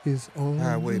 Is on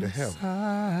Highway to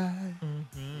Heaven.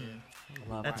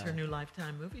 That's her new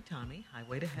Lifetime movie, Tommy,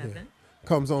 Highway to Heaven.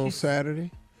 Comes on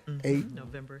Saturday, 8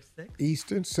 November 6th.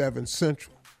 Eastern, 7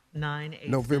 Central. 9, 8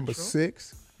 November Central.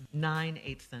 6th. 9,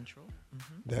 8 Central.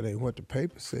 That ain't what the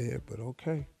paper said, but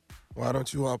okay. Why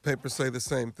don't you all papers say the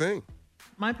same thing?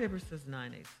 My paper says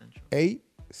 9, 8 Central. 8,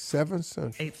 7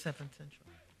 Central. 8, 7 Central.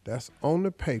 That's on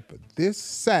the paper this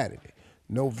Saturday,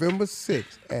 November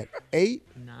 6th at 8,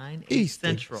 9, 8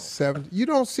 Eastern, Central. 7. You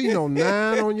don't see no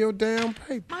 9 on your damn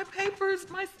paper. My papers,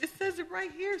 it says it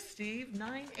right here, Steve.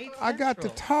 9, 8 Central. I got the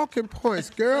talking points,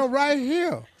 girl, right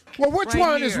here. Well, which Right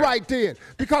one is here. right then?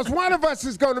 Because one of us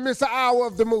is going to miss an hour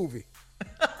of the movie.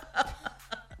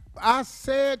 I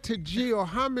said to Jill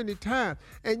how many times,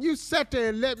 and you sat there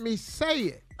and let me say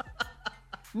it.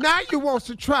 Now you want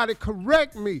to try to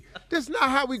correct me. This is not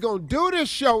how we going to do this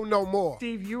show no more.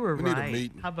 Steve, you were We need a right.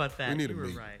 meeting. How about that? We need you a were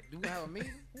meeting. right. do we have a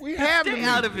meeting? We have Stay the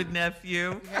out meeting. of it,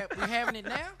 nephew. We having it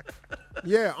now?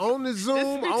 Yeah, on the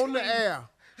Zoom, on the air.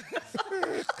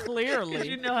 Clearly.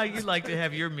 You know how you like to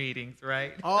have your meetings,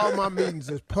 right? All my meetings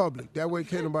is public. That way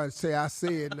can't nobody say I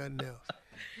said nothing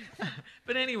else.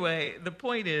 But anyway, the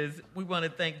point is, we want to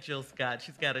thank Jill Scott.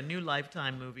 She's got a new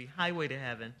Lifetime movie, Highway to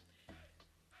Heaven,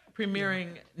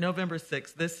 premiering November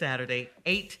 6th, this Saturday,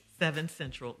 8, 7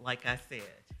 Central, like I said.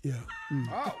 Yeah.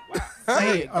 Oh, wow.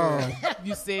 Say it, girl.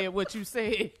 You said what you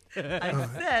said. I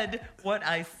said what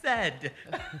I said.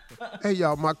 Hey,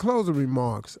 y'all, my closing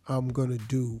remarks I'm going to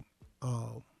do.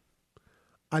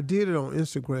 I did it on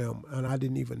Instagram, and I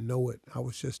didn't even know it. I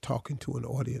was just talking to an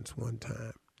audience one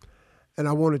time, and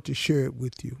I wanted to share it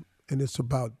with you, and it's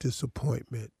about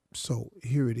disappointment. So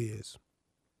here it is.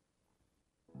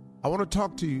 I want to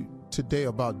talk to you today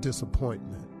about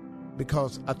disappointment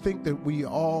because I think that we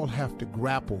all have to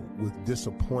grapple with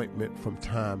disappointment from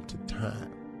time to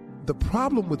time. The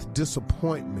problem with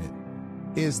disappointment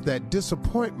is that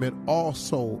disappointment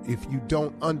also, if you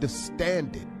don't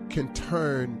understand it, can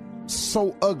turn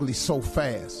so ugly so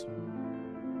fast.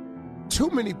 Too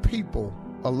many people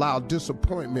allow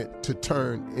disappointment to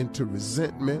turn into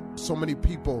resentment. So many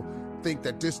people think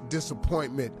that this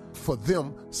disappointment for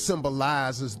them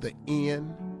symbolizes the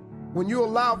end. When you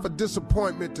allow for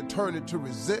disappointment to turn into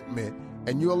resentment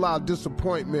and you allow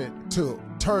disappointment to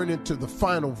turn into the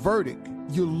final verdict,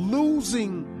 you're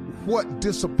losing what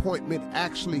disappointment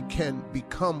actually can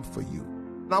become for you.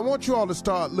 And I want you all to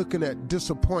start looking at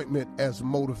disappointment as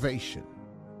motivation.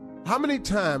 How many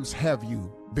times have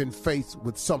you been faced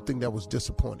with something that was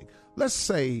disappointing? Let's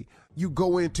say you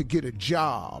go in to get a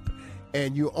job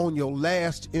and you're on your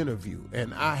last interview,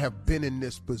 and I have been in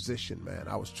this position, man.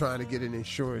 I was trying to get an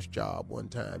insurance job one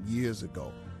time years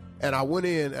ago, and I went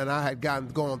in and I had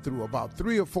gone through about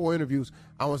 3 or 4 interviews.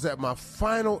 I was at my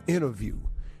final interview,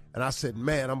 and I said,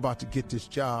 man, I'm about to get this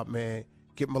job, man.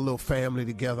 Get my little family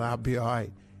together, I'll be all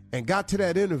right. And got to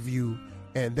that interview,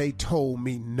 and they told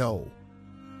me no.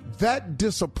 That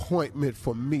disappointment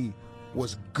for me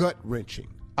was gut-wrenching.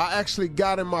 I actually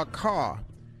got in my car,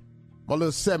 my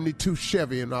little 72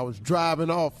 Chevy, and I was driving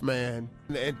off, man,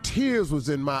 and tears was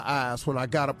in my eyes when I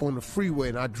got up on the freeway,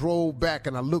 and I drove back,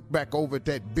 and I looked back over at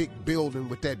that big building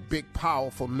with that big,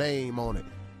 powerful name on it.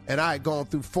 And I had gone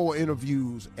through 4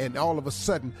 interviews, and all of a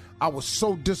sudden, I was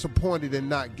so disappointed in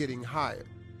not getting hired.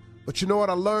 But you know what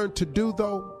I learned to do,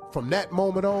 though? From that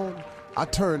moment on, I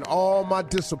turned all my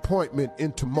disappointment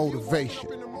into motivation.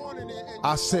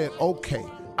 I said, okay,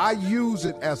 I use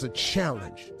it as a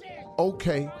challenge.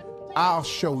 Okay, I'll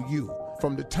show you.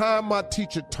 From the time my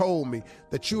teacher told me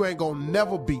that you ain't gonna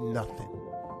never be nothing,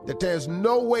 that there's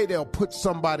no way they'll put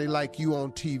somebody like you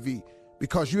on TV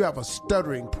because you have a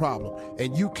stuttering problem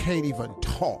and you can't even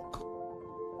talk.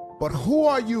 But who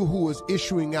are you who is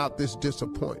issuing out this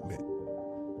disappointment?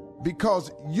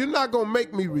 Because you're not gonna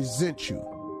make me resent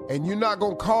you, and you're not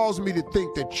gonna cause me to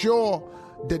think that you're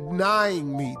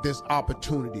denying me this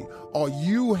opportunity or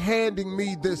you handing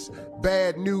me this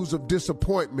bad news of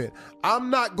disappointment. I'm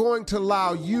not going to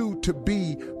allow you to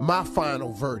be my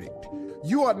final verdict.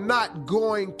 You are not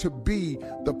going to be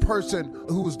the person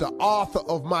who's the author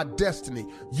of my destiny.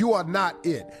 You are not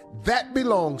it. That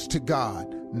belongs to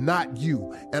God, not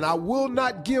you. And I will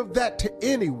not give that to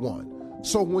anyone.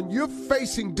 So when you're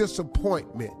facing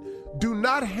disappointment, do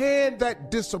not hand that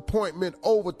disappointment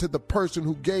over to the person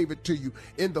who gave it to you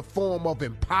in the form of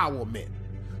empowerment.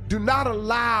 Do not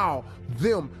allow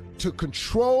them to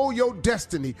control your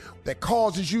destiny that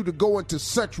causes you to go into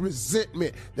such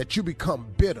resentment that you become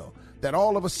bitter, that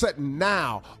all of a sudden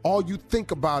now all you think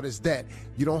about is that.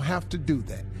 You don't have to do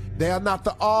that. They are not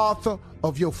the author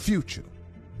of your future.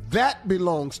 That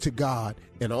belongs to God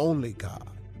and only God.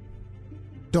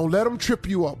 Don't let them trip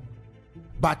you up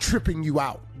by tripping you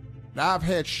out. Now, I've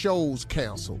had shows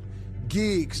canceled,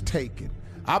 gigs taken.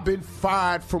 I've been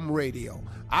fired from radio.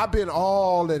 I've been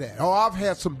all of that. Oh, I've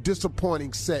had some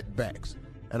disappointing setbacks.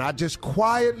 And I just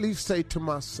quietly say to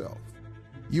myself,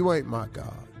 you ain't my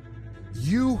God.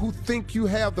 You who think you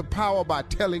have the power by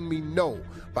telling me no,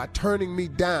 by turning me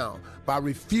down, by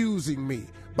refusing me,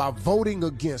 by voting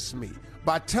against me,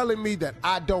 by telling me that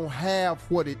I don't have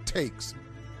what it takes.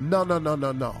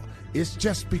 No. It's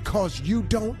just because you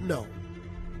don't know.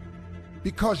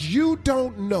 Because you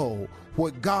don't know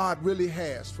what God really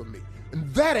has for me.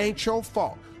 And that ain't your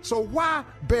fault. So why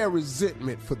bear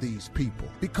resentment for these people?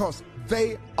 Because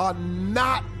they are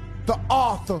not the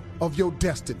author of your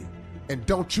destiny. And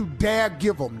don't you dare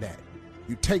give them that.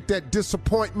 You take that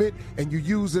disappointment and you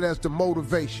use it as the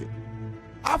motivation.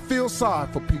 I feel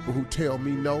sorry for people who tell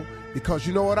me no, because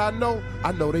you know what I know?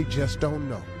 I know they just don't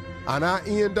know. And I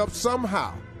end up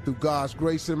somehow, through God's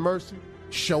grace and mercy,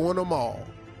 showing them all.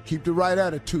 Keep the right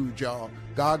attitude, y'all.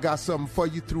 God got something for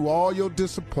you through all your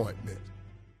disappointment.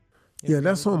 Yeah,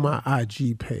 that's on my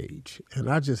IG page.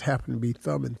 And I just happened to be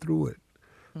thumbing through it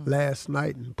last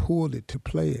night and pulled it to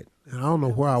play it. And I don't know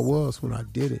where I was when I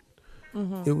did it.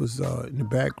 It was in the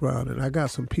background. And I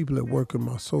got some people that work in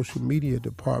my social media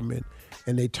department,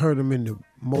 and they turn them into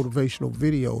motivational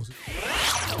videos.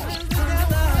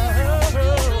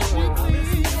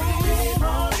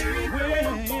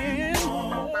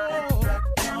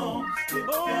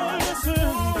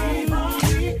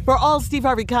 For all Steve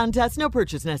Harvey contests, no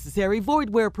purchase necessary,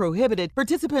 void where prohibited.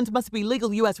 Participants must be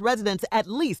legal U.S. residents at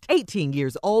least 18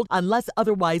 years old unless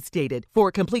otherwise stated.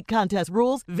 For complete contest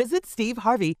rules, visit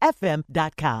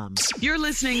SteveHarveyFM.com. You're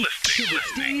listening to the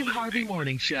Steve Harvey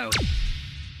Morning Show.